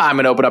like, I'm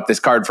going to open up this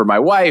card for my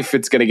wife.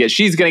 She's going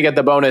to get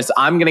the bonus.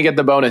 I'm going to get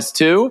the bonus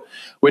too,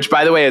 which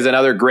by the way is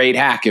another great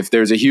hack. If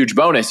there's a huge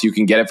bonus, you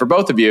can get it for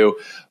both of you.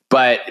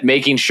 But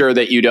making sure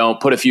that you don't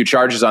put a few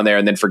charges on there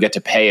and then forget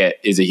to pay it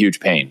is a huge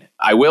pain.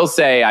 I will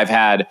say I've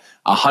had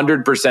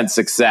 100%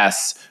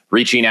 success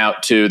reaching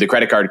out to the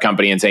credit card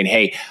company and saying,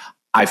 hey,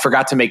 I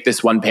forgot to make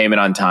this one payment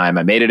on time.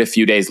 I made it a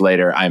few days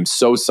later. I'm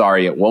so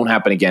sorry. It won't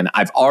happen again.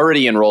 I've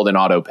already enrolled in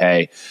auto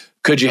pay.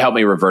 Could you help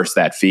me reverse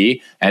that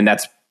fee? And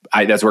that's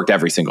worked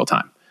every single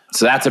time.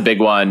 So that's a big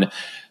one.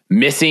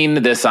 Missing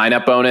the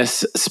sign-up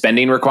bonus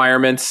spending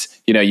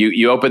requirements.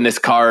 You open this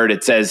card,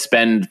 it says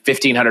spend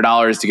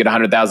 $1,500 to get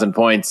 100,000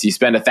 points. You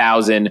spend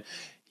 1,000,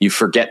 you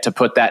forget to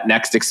put that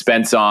next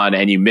expense on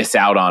and you miss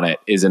out on it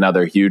is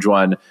another huge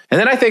one. And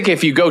then I think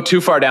if you go too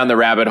far down the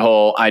rabbit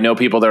hole, I know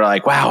people that are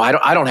like, wow,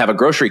 I don't have a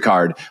grocery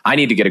card. I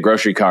need to get a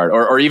grocery card.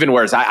 Or even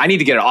worse, I need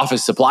to get an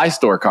office supply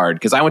store card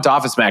because I went to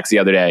Office Max the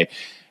other day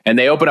and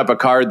they open up a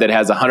card that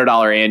has a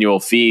 $100 annual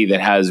fee that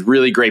has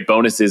really great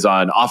bonuses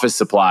on office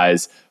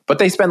supplies, but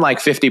they spend like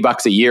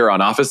 $50 a year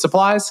on office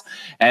supplies.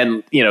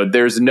 And,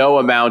 there's no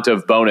amount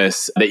of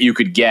bonus that you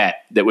could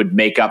get that would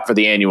make up for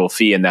the annual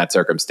fee in that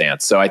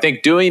circumstance. So I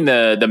think doing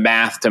the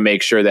math to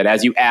make sure that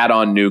as you add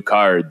on new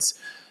cards,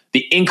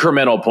 the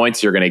incremental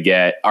points you're going to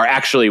get are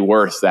actually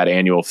worth that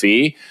annual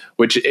fee,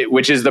 which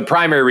is the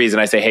primary reason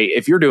I say, hey,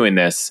 if you're doing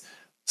this,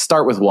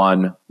 start with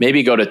one,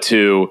 maybe go to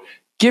two.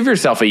 Give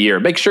yourself a year.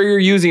 Make sure you're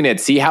using it.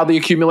 See how the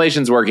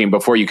accumulation's working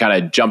before you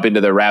kind of jump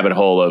into the rabbit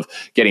hole of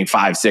getting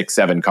 5, 6,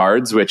 7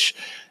 cards, which,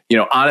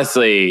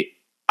 honestly,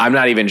 I'm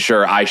not even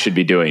sure I should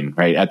be doing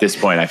right at this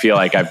point. I feel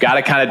like I've got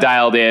it kind of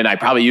dialed in. I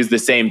probably use the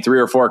same 3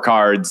 or 4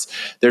 cards.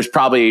 There's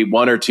probably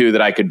 1 or 2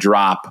 that I could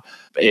drop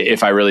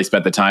if I really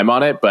spent the time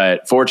on it.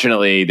 But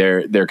fortunately,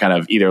 they're kind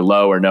of either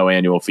low or no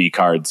annual fee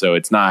cards. So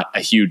it's not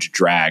a huge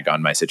drag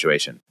on my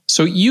situation.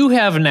 So you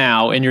have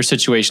now, in your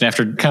situation,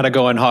 after kind of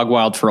going hog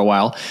wild for a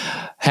while,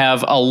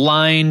 have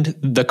aligned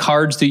the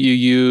cards that you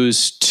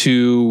use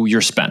to your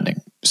spending.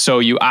 So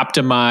you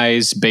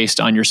optimize based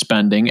on your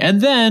spending.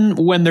 And then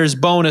when there's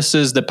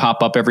bonuses that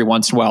pop up every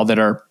once in a while that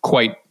are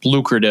quite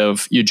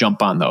lucrative, you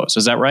jump on those.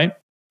 Is that right?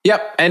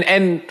 Yep.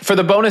 And for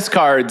the bonus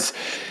cards,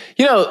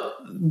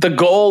 the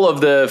goal of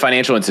the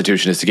financial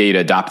institution is to get you to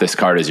adopt this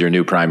card as your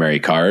new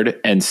primary card.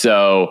 And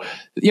so,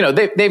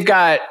 they've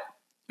got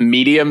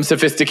medium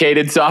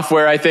sophisticated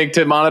software, I think,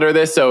 to monitor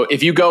this. So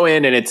if you go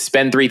in and it's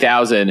spend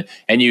 3,000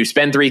 and you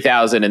spend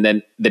 3,000 and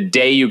then the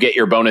day you get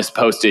your bonus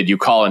posted, you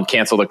call and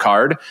cancel the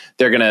card,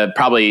 they're going to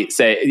probably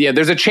say,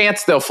 there's a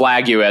chance they'll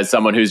flag you as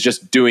someone who's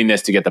just doing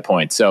this to get the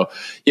points. So,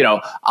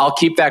 I'll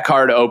keep that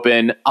card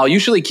open. I'll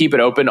usually keep it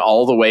open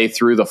all the way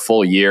through the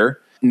full year.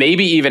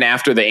 Maybe even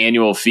after the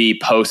annual fee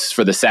posts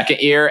for the second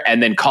year,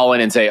 and then call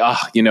in and say, oh,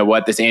 you know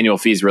what, this annual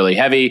fee is really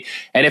heavy.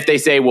 And if they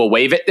say, we'll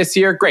waive it this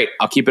year, great,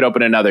 I'll keep it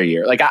open another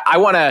year. Like I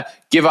want to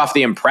give off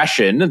the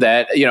impression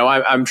that,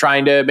 I'm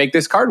trying to make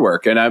this card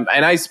work. And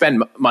I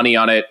spend money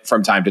on it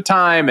from time to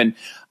time. And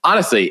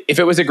honestly, if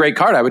it was a great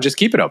card, I would just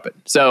keep it open.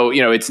 So,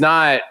 it's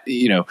not,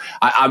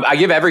 I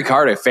give every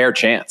card a fair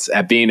chance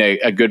at being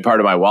a good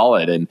part of my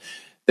wallet. And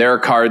there are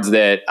cards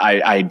that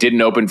I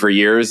didn't open for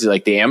years,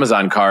 like the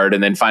Amazon card.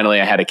 And then finally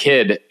I had a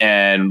kid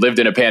and lived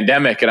in a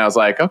pandemic. And I was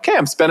like, okay,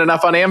 I'm spending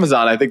enough on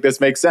Amazon. I think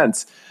this makes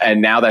sense.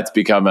 And now that's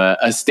become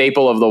a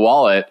staple of the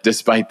wallet,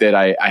 despite that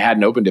I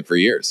hadn't opened it for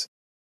years.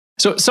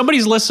 So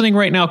somebody's listening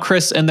right now,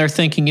 Chris, and they're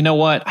thinking, you know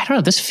what? I don't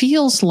know. This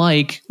feels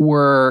like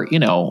we're,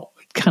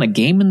 kind of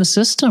gaming the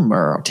system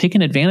or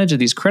taking advantage of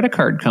these credit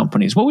card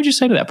companies. What would you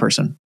say to that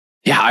person?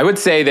 Yeah, I would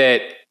say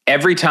that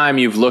every time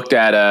you've looked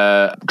at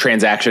a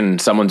transaction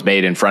someone's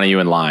made in front of you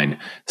in line,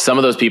 some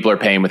of those people are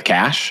paying with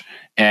cash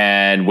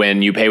And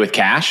when you pay with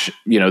cash,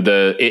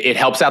 it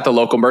helps out the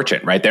local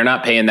merchant, right? They're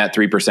not paying that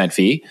 3%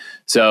 fee.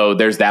 So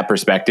there's that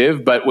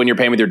perspective. But when you're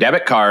paying with your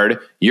debit card,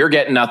 you're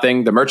getting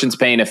nothing. The merchant's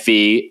paying a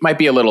fee, might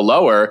be a little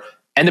lower,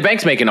 and the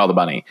bank's making all the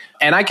money.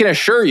 And I can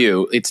assure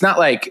you, it's not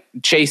like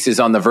Chase is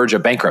on the verge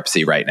of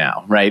bankruptcy right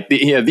now, right?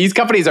 These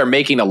companies are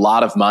making a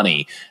lot of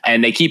money,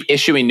 and they keep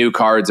issuing new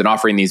cards and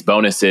offering these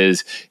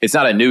bonuses. It's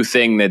not a new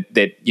thing that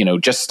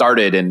just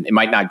started, and it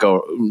might not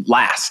go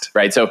last,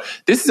 right? So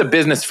this is a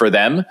business for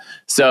them.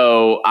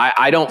 So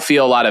I don't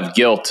feel a lot of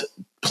guilt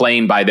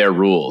playing by their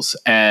rules.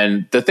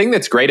 And the thing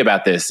that's great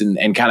about this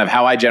and kind of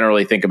how I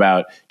generally think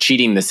about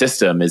cheating the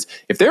system is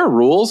if there are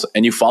rules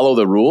and you follow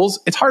the rules,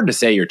 it's hard to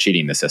say you're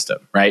cheating the system,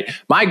 right?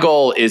 My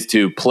goal is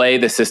to play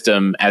the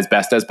system as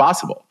best as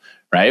possible.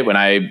 Right? When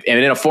I am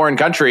in a foreign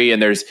country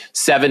and there's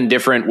 7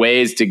 different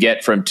ways to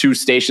get from 2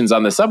 stations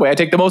on the subway, I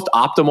take the most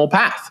optimal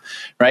path,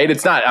 right?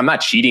 I'm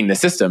not cheating the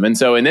system. And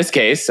so in this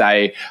case,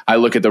 I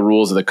look at the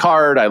rules of the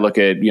card. I look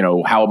at,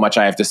 how much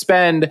I have to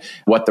spend,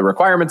 what the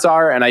requirements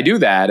are, and I do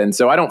that. And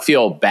so I don't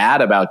feel bad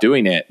about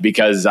doing it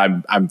because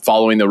I'm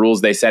following the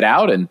rules they set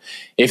out. And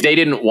if they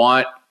didn't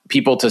want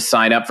people to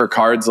sign up for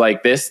cards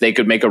like this, they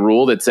could make a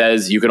rule that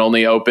says you can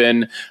only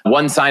open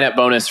 1 sign-up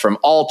bonus from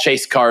all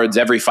Chase cards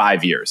every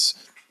 5 years.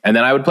 And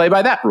then I would play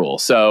by that rule.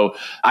 So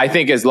I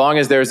think as long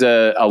as there's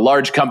a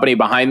large company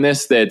behind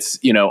this that's,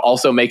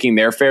 also making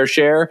their fair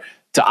share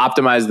to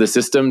optimize the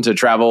system to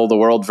travel the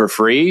world for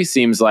free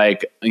seems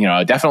like,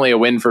 definitely a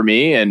win for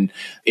me. And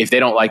if they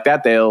don't like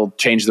that, they'll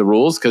change the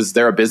rules because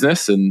they're a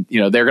business and,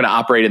 they're going to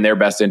operate in their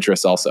best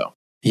interests also.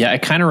 Yeah,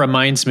 it kind of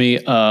reminds me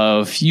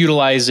of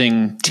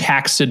utilizing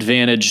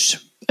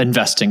tax-advantaged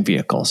investing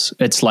vehicles.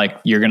 It's like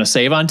you're going to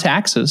save on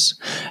taxes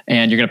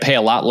and you're going to pay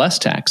a lot less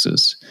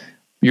taxes.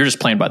 You're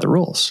just playing by the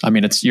rules. I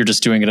mean, you're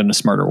just doing it in a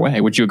smarter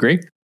way. Would you agree?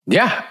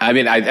 Yeah. I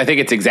mean, I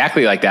think it's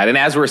exactly like that. And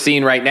as we're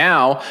seeing right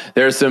now,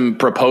 there's some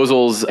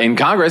proposals in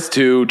Congress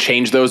to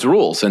change those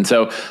rules. And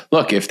so,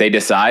 look, if they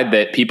decide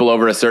that people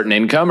over a certain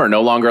income are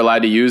no longer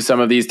allowed to use some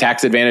of these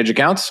tax advantage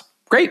accounts,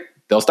 great.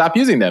 They'll stop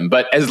using them.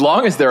 But as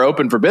long as they're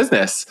open for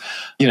business,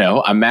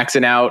 I'm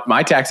maxing out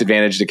my tax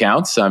advantaged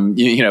accounts. I'm,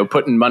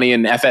 putting money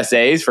in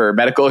FSAs for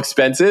medical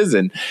expenses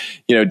and,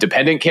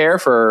 dependent care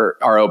for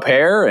our au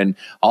pair and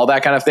all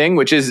that kind of thing,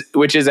 which is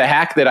a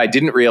hack that I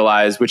didn't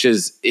realize, which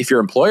is if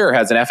your employer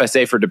has an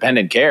FSA for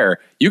dependent care,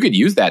 you could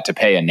use that to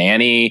pay a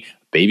nanny,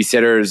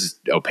 babysitters,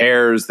 au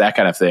pairs, that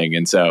kind of thing.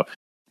 And so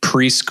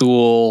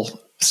preschool,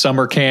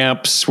 summer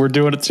camps, we're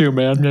doing it too,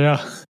 man.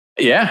 Yeah.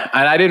 Yeah.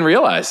 And I didn't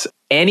realize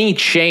any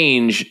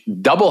change,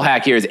 double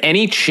hack here is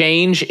any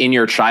change in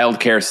your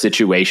childcare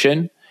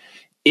situation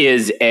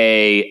is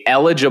a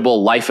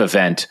eligible life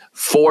event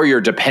for your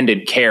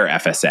dependent care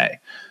FSA.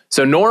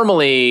 So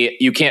normally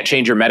you can't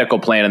change your medical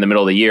plan in the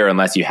middle of the year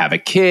unless you have a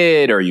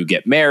kid or you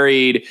get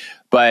married.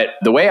 But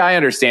the way I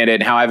understand it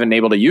and how I've been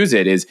able to use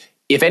it is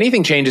if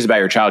anything changes about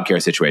your childcare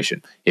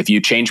situation, if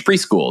you change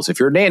preschools, if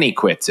your nanny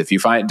quits, if you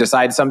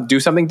decide to do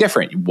something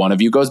different, one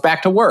of you goes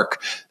back to work,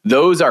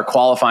 those are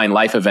qualifying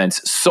life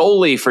events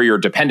solely for your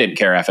dependent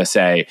care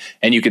FSA,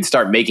 and you can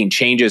start making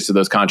changes to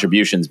those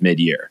contributions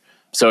mid-year.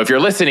 So if you're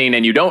listening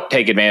and you don't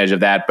take advantage of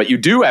that, but you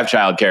do have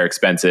childcare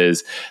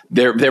expenses,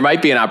 there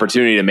might be an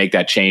opportunity to make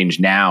that change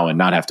now and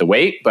not have to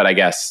wait. But I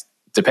guess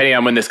depending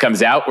on when this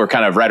comes out, we're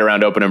kind of right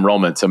around open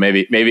enrollment, so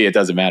maybe it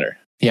doesn't matter.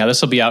 Yeah,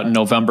 this will be out in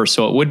November,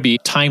 so it would be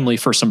timely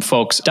for some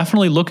folks.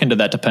 Definitely look into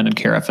that dependent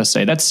care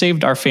FSA. That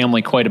saved our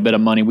family quite a bit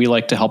of money. We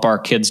like to help our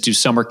kids do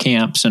summer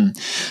camps, and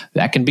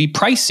that can be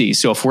pricey.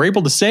 So if we're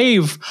able to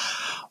save,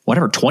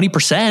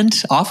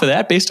 20% off of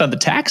that based on the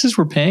taxes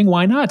we're paying,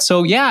 why not?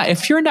 So yeah,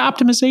 if you're into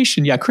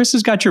optimization, Chris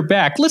has got your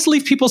back. Let's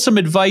leave people some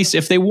advice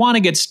if they want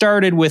to get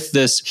started with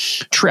this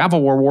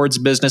travel rewards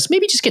business,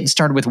 maybe just getting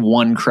started with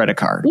one credit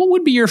card. What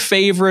would be your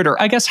favorite,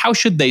 or I guess how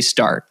should they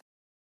start?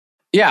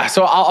 Yeah,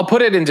 so I'll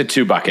put it into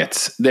 2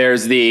 buckets.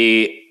 There's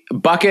the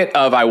bucket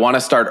of I want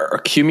to start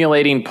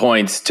accumulating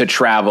points to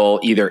travel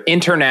either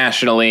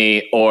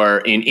internationally or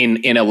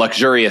in a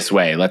luxurious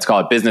way. Let's call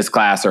it business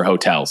class or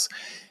hotels.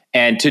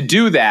 And to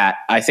do that,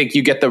 I think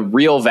you get the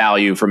real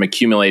value from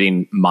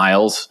accumulating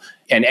miles.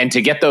 And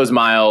to get those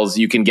miles,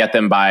 you can get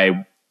them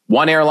by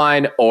one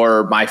airline,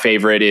 or my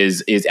favorite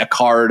is a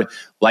card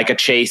like a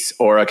Chase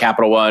or a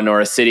Capital One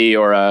or a Citi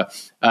or a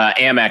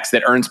Amex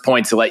that earns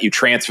points to let you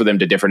transfer them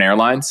to different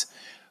airlines.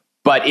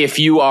 But if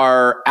you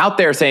are out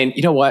there saying,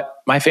 you know what,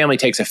 my family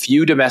takes a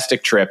few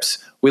domestic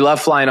trips. We love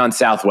flying on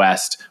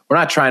Southwest. We're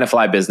not trying to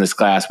fly business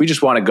class. We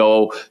just want to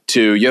go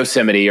to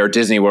Yosemite or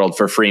Disney World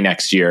for free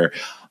next year.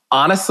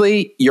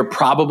 Honestly, you're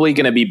probably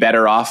going to be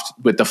better off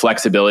with the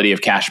flexibility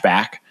of cash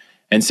back.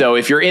 And so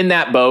if you're in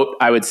that boat,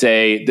 I would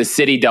say the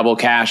Citi Double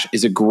Cash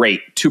is a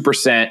great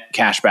 2%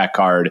 cashback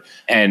card.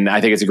 And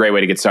I think it's a great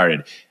way to get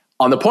started.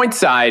 On the point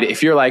side,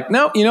 if you're like,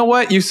 no, you know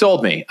what? You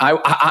sold me.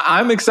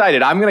 I'm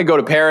excited. I'm going to go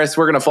to Paris.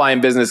 We're going to fly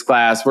in business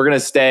class. We're going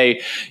to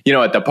stay,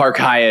 at the Park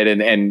Hyatt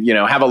and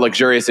have a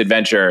luxurious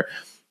adventure.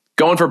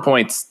 Going for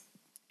points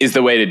is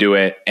the way to do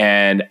it.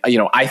 And,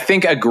 I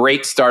think a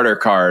great starter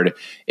card,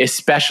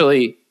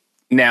 especially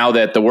now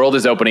that the world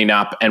is opening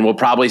up and we'll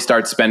probably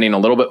start spending a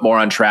little bit more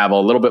on travel,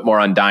 a little bit more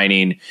on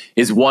dining,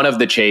 is one of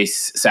the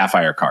Chase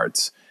Sapphire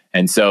cards.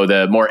 And so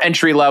the more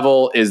entry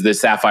level is the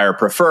Sapphire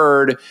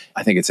Preferred.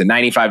 I think it's a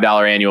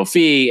 $95 annual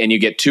fee, and you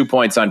get 2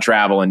 points on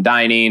travel and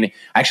dining.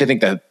 I actually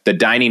think the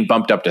dining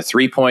bumped up to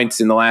 3 points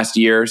in the last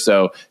year.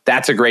 So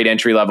that's a great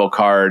entry level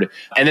card.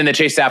 And then the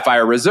Chase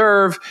Sapphire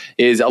Reserve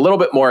is a little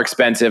bit more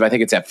expensive. I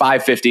think it's at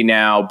 $550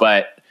 now,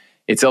 but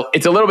it's a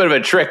little bit of a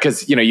trick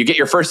because, you get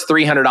your first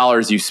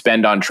 $300 you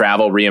spend on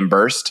travel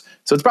reimbursed.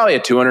 So it's probably a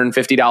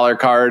 $250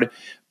 card.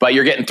 But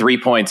you're getting 3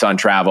 points on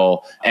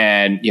travel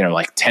and,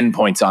 like 10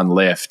 points on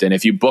Lyft. And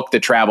if you book the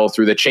travel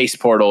through the Chase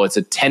portal, it's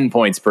a 10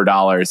 points per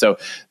dollar. So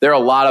there are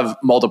a lot of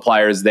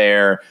multipliers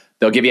there.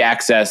 They'll give you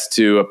access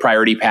to a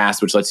priority pass,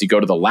 which lets you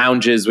go to the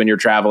lounges when you're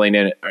traveling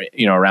in,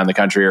 around the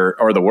country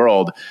or the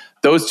world.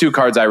 Those two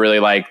cards I really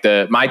like.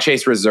 My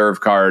Chase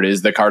Reserve card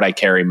is the card I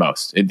carry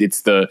most. I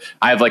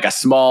have like a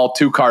small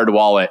 2-card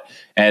wallet,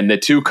 and the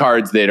two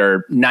cards that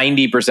are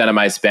 90% of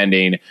my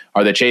spending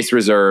are the Chase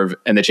Reserve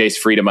and the Chase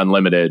Freedom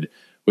Unlimited,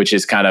 which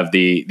is kind of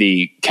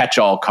the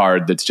catch-all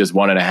card that's just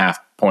 1.5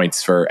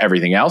 points for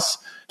everything else.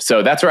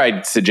 So that's where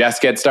I'd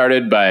suggest get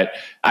started. But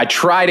I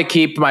try to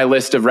keep my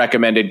list of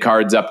recommended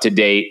cards up to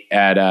date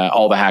at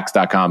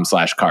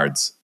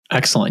allthehacks.com/cards.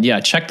 Excellent. Yeah,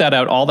 check that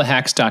out,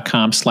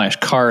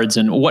 allthehacks.com/cards.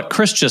 And what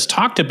Chris just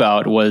talked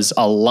about was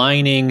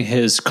aligning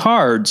his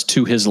cards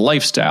to his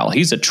lifestyle.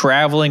 He's a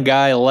traveling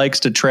guy, likes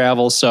to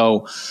travel.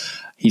 So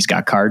he's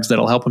got cards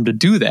that'll help him to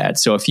do that.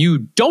 So if you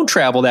don't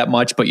travel that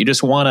much, but you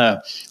just want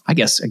to, I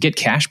guess, get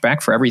cash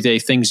back for everyday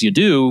things you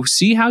do,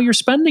 see how you're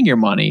spending your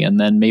money and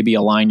then maybe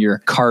align your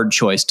card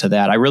choice to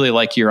that. I really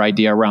like your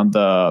idea around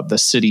the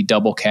Citi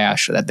double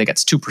cash. That they get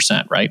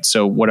 2%, right?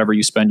 So whatever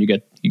you spend, you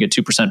get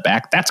 2%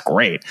 back. That's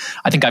great.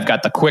 I think I've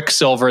got the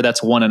Quicksilver.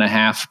 That's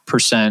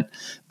 1.5%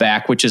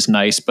 back, which is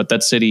nice, but that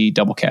Citi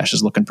double cash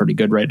is looking pretty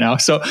good right now.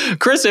 So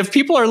Chris, if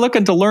people are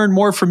looking to learn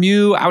more from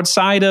you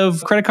outside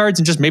of credit cards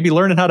and just maybe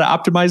learning how to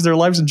optimize their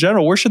lives in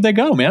general, where should they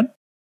go, man?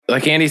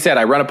 Like Andy said,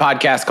 I run a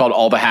podcast called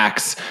All the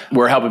Hacks.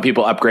 We're helping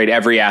people upgrade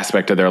every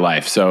aspect of their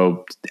life.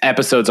 So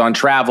episodes on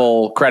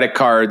travel, credit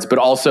cards, but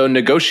also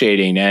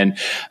negotiating and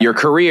your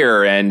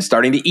career and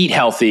starting to eat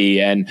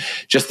healthy and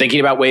just thinking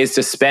about ways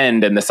to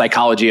spend and the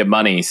psychology of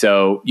money.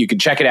 So you can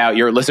check it out.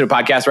 You're listening to a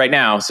podcast right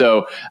now.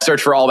 So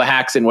search for All the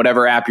Hacks in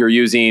whatever app you're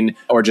using,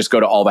 or just go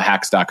to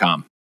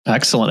allthehacks.com.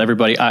 Excellent,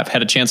 everybody. I've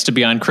had a chance to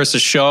be on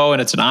Chris's show,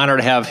 and it's an honor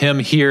to have him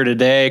here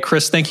today.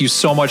 Chris, thank you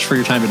so much for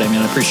your time today,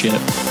 man. I appreciate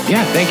it.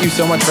 Yeah, thank you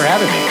so much for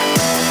having me.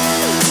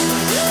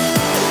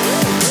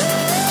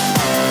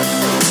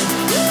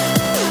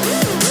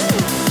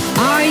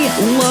 I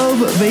love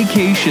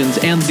vacations,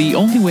 and the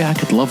only way I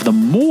could love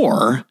them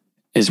more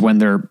is when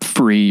they're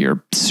free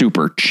or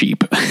super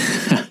cheap.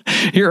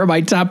 Here are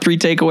my top 3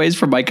 takeaways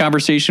from my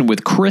conversation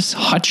with Chris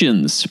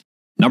Hutchins.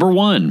 Number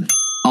 1.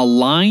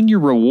 Align your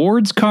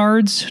rewards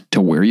cards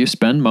to where you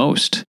spend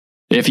most.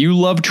 If you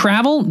love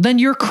travel, then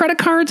your credit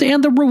cards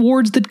and the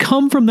rewards that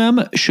come from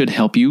them should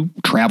help you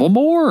travel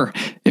more.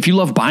 If you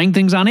love buying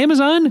things on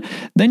Amazon,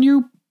 then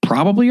you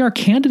probably are a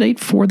candidate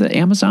for the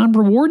Amazon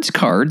rewards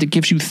card that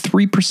gives you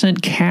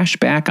 3% cash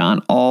back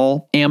on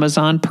all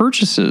Amazon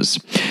purchases.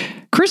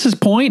 Chris's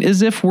point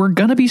is if we're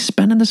going to be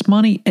spending this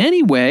money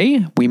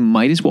anyway, we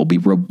might as well be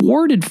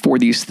rewarded for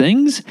these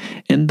things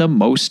in the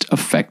most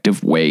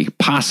effective way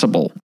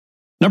possible.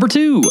 Number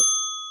 2,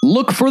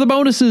 look for the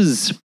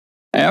bonuses.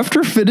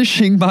 After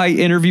finishing my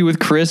interview with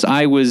Chris,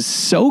 I was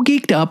so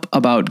geeked up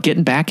about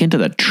getting back into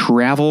the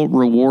travel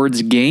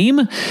rewards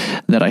game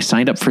that I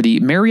signed up for the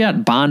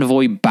Marriott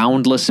Bonvoy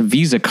Boundless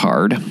Visa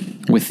card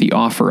with the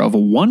offer of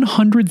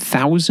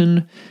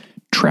 100,000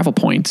 travel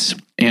points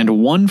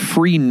and 1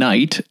 free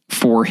night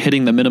for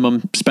hitting the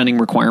minimum spending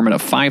requirement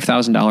of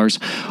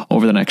 $5,000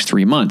 over the next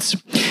 3 months.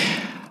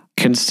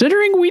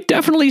 Considering we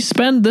definitely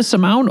spend this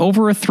amount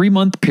over a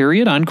 3-month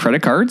period on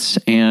credit cards,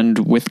 and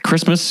with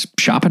Christmas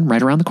shopping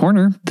right around the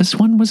corner, this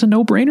one was a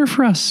no-brainer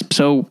for us.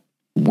 So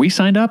we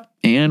signed up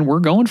and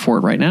we're going for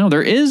it right now.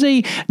 There is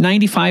a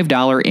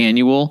 $95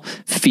 annual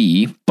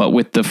fee, but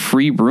with the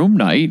free room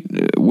night,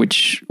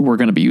 which we're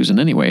going to be using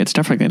anyway, it's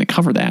definitely going to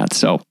cover that.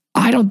 So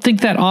I don't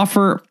think that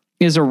offer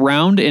is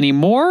around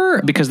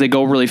anymore because they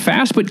go really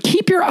fast, but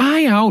keep your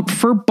eye out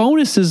for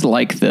bonuses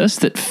like this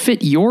that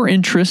fit your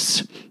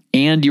interests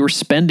and your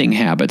spending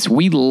habits.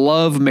 We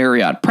love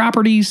Marriott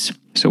properties,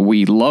 so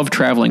we love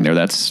traveling there.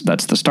 That's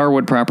the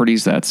Starwood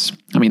properties.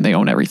 They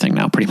own everything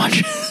now pretty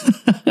much.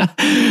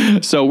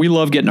 So we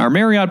love getting our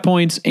Marriott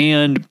points,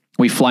 and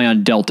we fly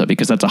on Delta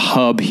because that's a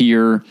hub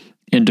here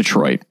in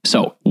Detroit.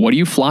 So what do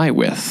you fly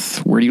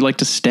with? Where do you like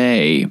to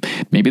stay?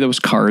 Maybe those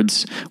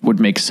cards would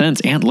make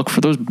sense, and look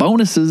for those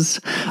bonuses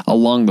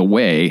along the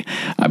way.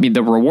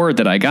 The reward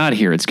that I got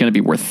here, it's going to be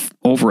worth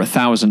over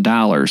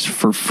 $1,000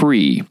 for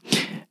free.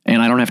 And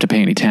I don't have to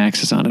pay any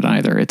taxes on it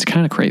either. It's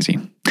kind of crazy.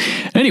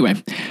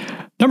 Anyway,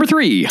 number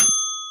 3,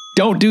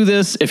 don't do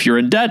this if you're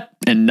in debt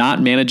and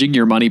not managing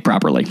your money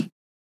properly.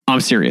 I'm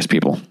serious,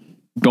 people.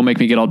 Don't make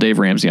me get all Dave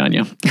Ramsey on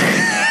you.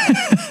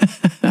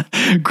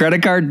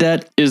 Credit card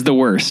debt is the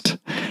worst.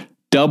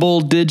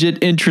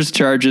 Double-digit interest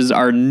charges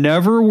are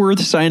never worth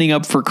signing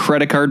up for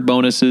credit card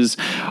bonuses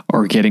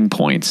or getting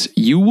points.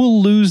 You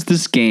will lose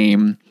this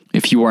game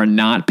if you are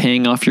not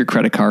paying off your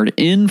credit card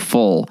in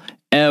full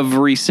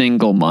every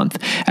single month.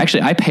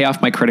 Actually, I pay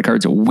off my credit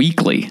cards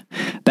weekly.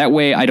 That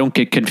way I don't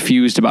get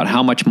confused about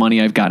how much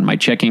money I've got in my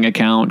checking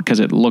account because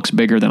it looks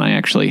bigger than I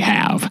actually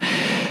have.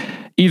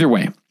 Either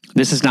way,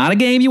 this is not a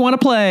game you want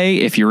to play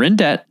if you're in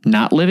debt,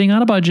 not living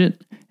on a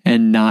budget,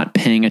 and not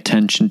paying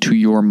attention to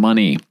your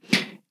money.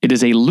 It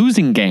is a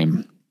losing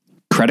game.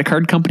 Credit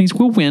card companies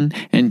will win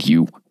and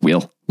you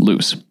will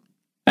lose.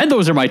 And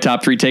those are my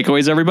top 3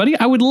 takeaways, everybody.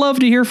 I would love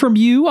to hear from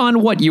you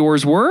on what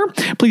yours were.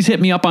 Please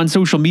hit me up on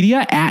social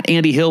media at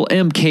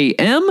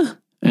AndyHillMKM,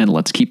 and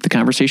let's keep the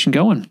conversation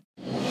going.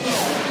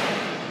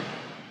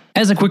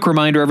 As a quick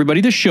reminder,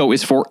 everybody, this show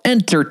is for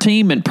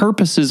entertainment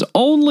purposes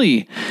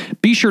only.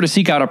 Be sure to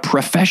seek out a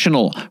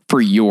professional for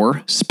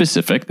your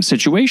specific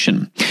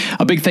situation.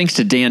 A big thanks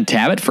to Dan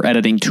Tabbitt for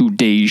editing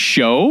today's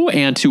show,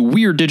 and to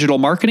Weird Digital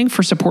Marketing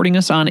for supporting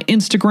us on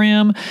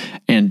Instagram,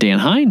 and Dan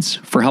Hines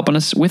for helping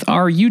us with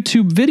our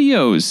YouTube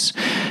videos.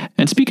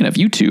 And speaking of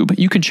YouTube,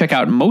 you can check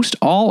out most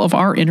all of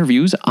our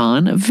interviews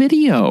on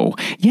video.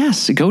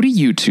 Yes, go to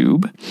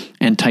YouTube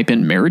and type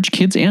in Marriage,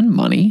 Kids, and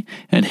Money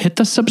and hit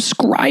the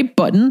subscribe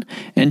button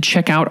and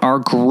check out our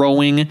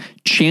growing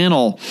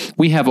channel.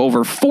 We have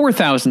over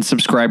 4,000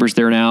 subscribers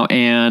there now,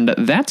 and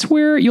that's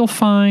where you'll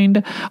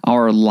find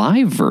our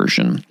live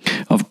version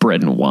of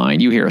Bread and Wine.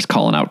 You hear us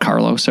calling out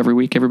Carlos every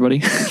week, everybody.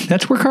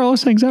 That's where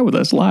Carlos hangs out with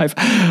us live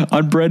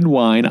on Bread and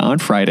Wine on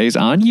Fridays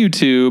on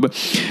YouTube.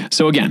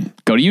 So again,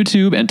 go to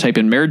YouTube and type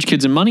in Marriage,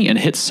 Kids, and Money and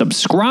hit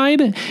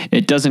subscribe.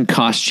 It doesn't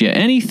cost you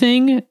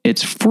anything.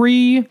 It's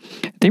free.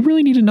 They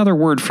really need another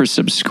word for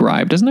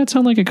subscribe. Doesn't that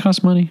sound like it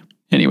costs money?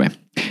 Anyway,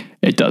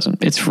 it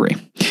doesn't. It's free.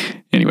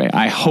 Anyway,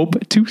 I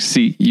hope to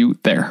see you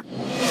there.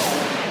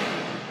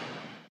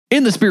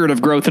 In the spirit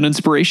of growth and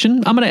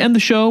inspiration, I'm going to end the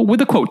show with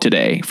a quote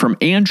today from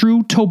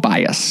Andrew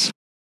Tobias.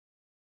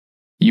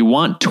 You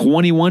want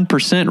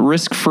 21%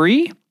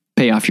 risk-free?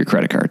 Pay off your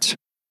credit cards.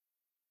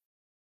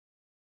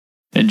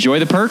 Enjoy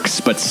the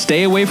perks, but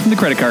stay away from the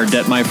credit card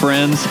debt, my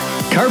friends.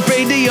 Carpe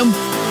diem.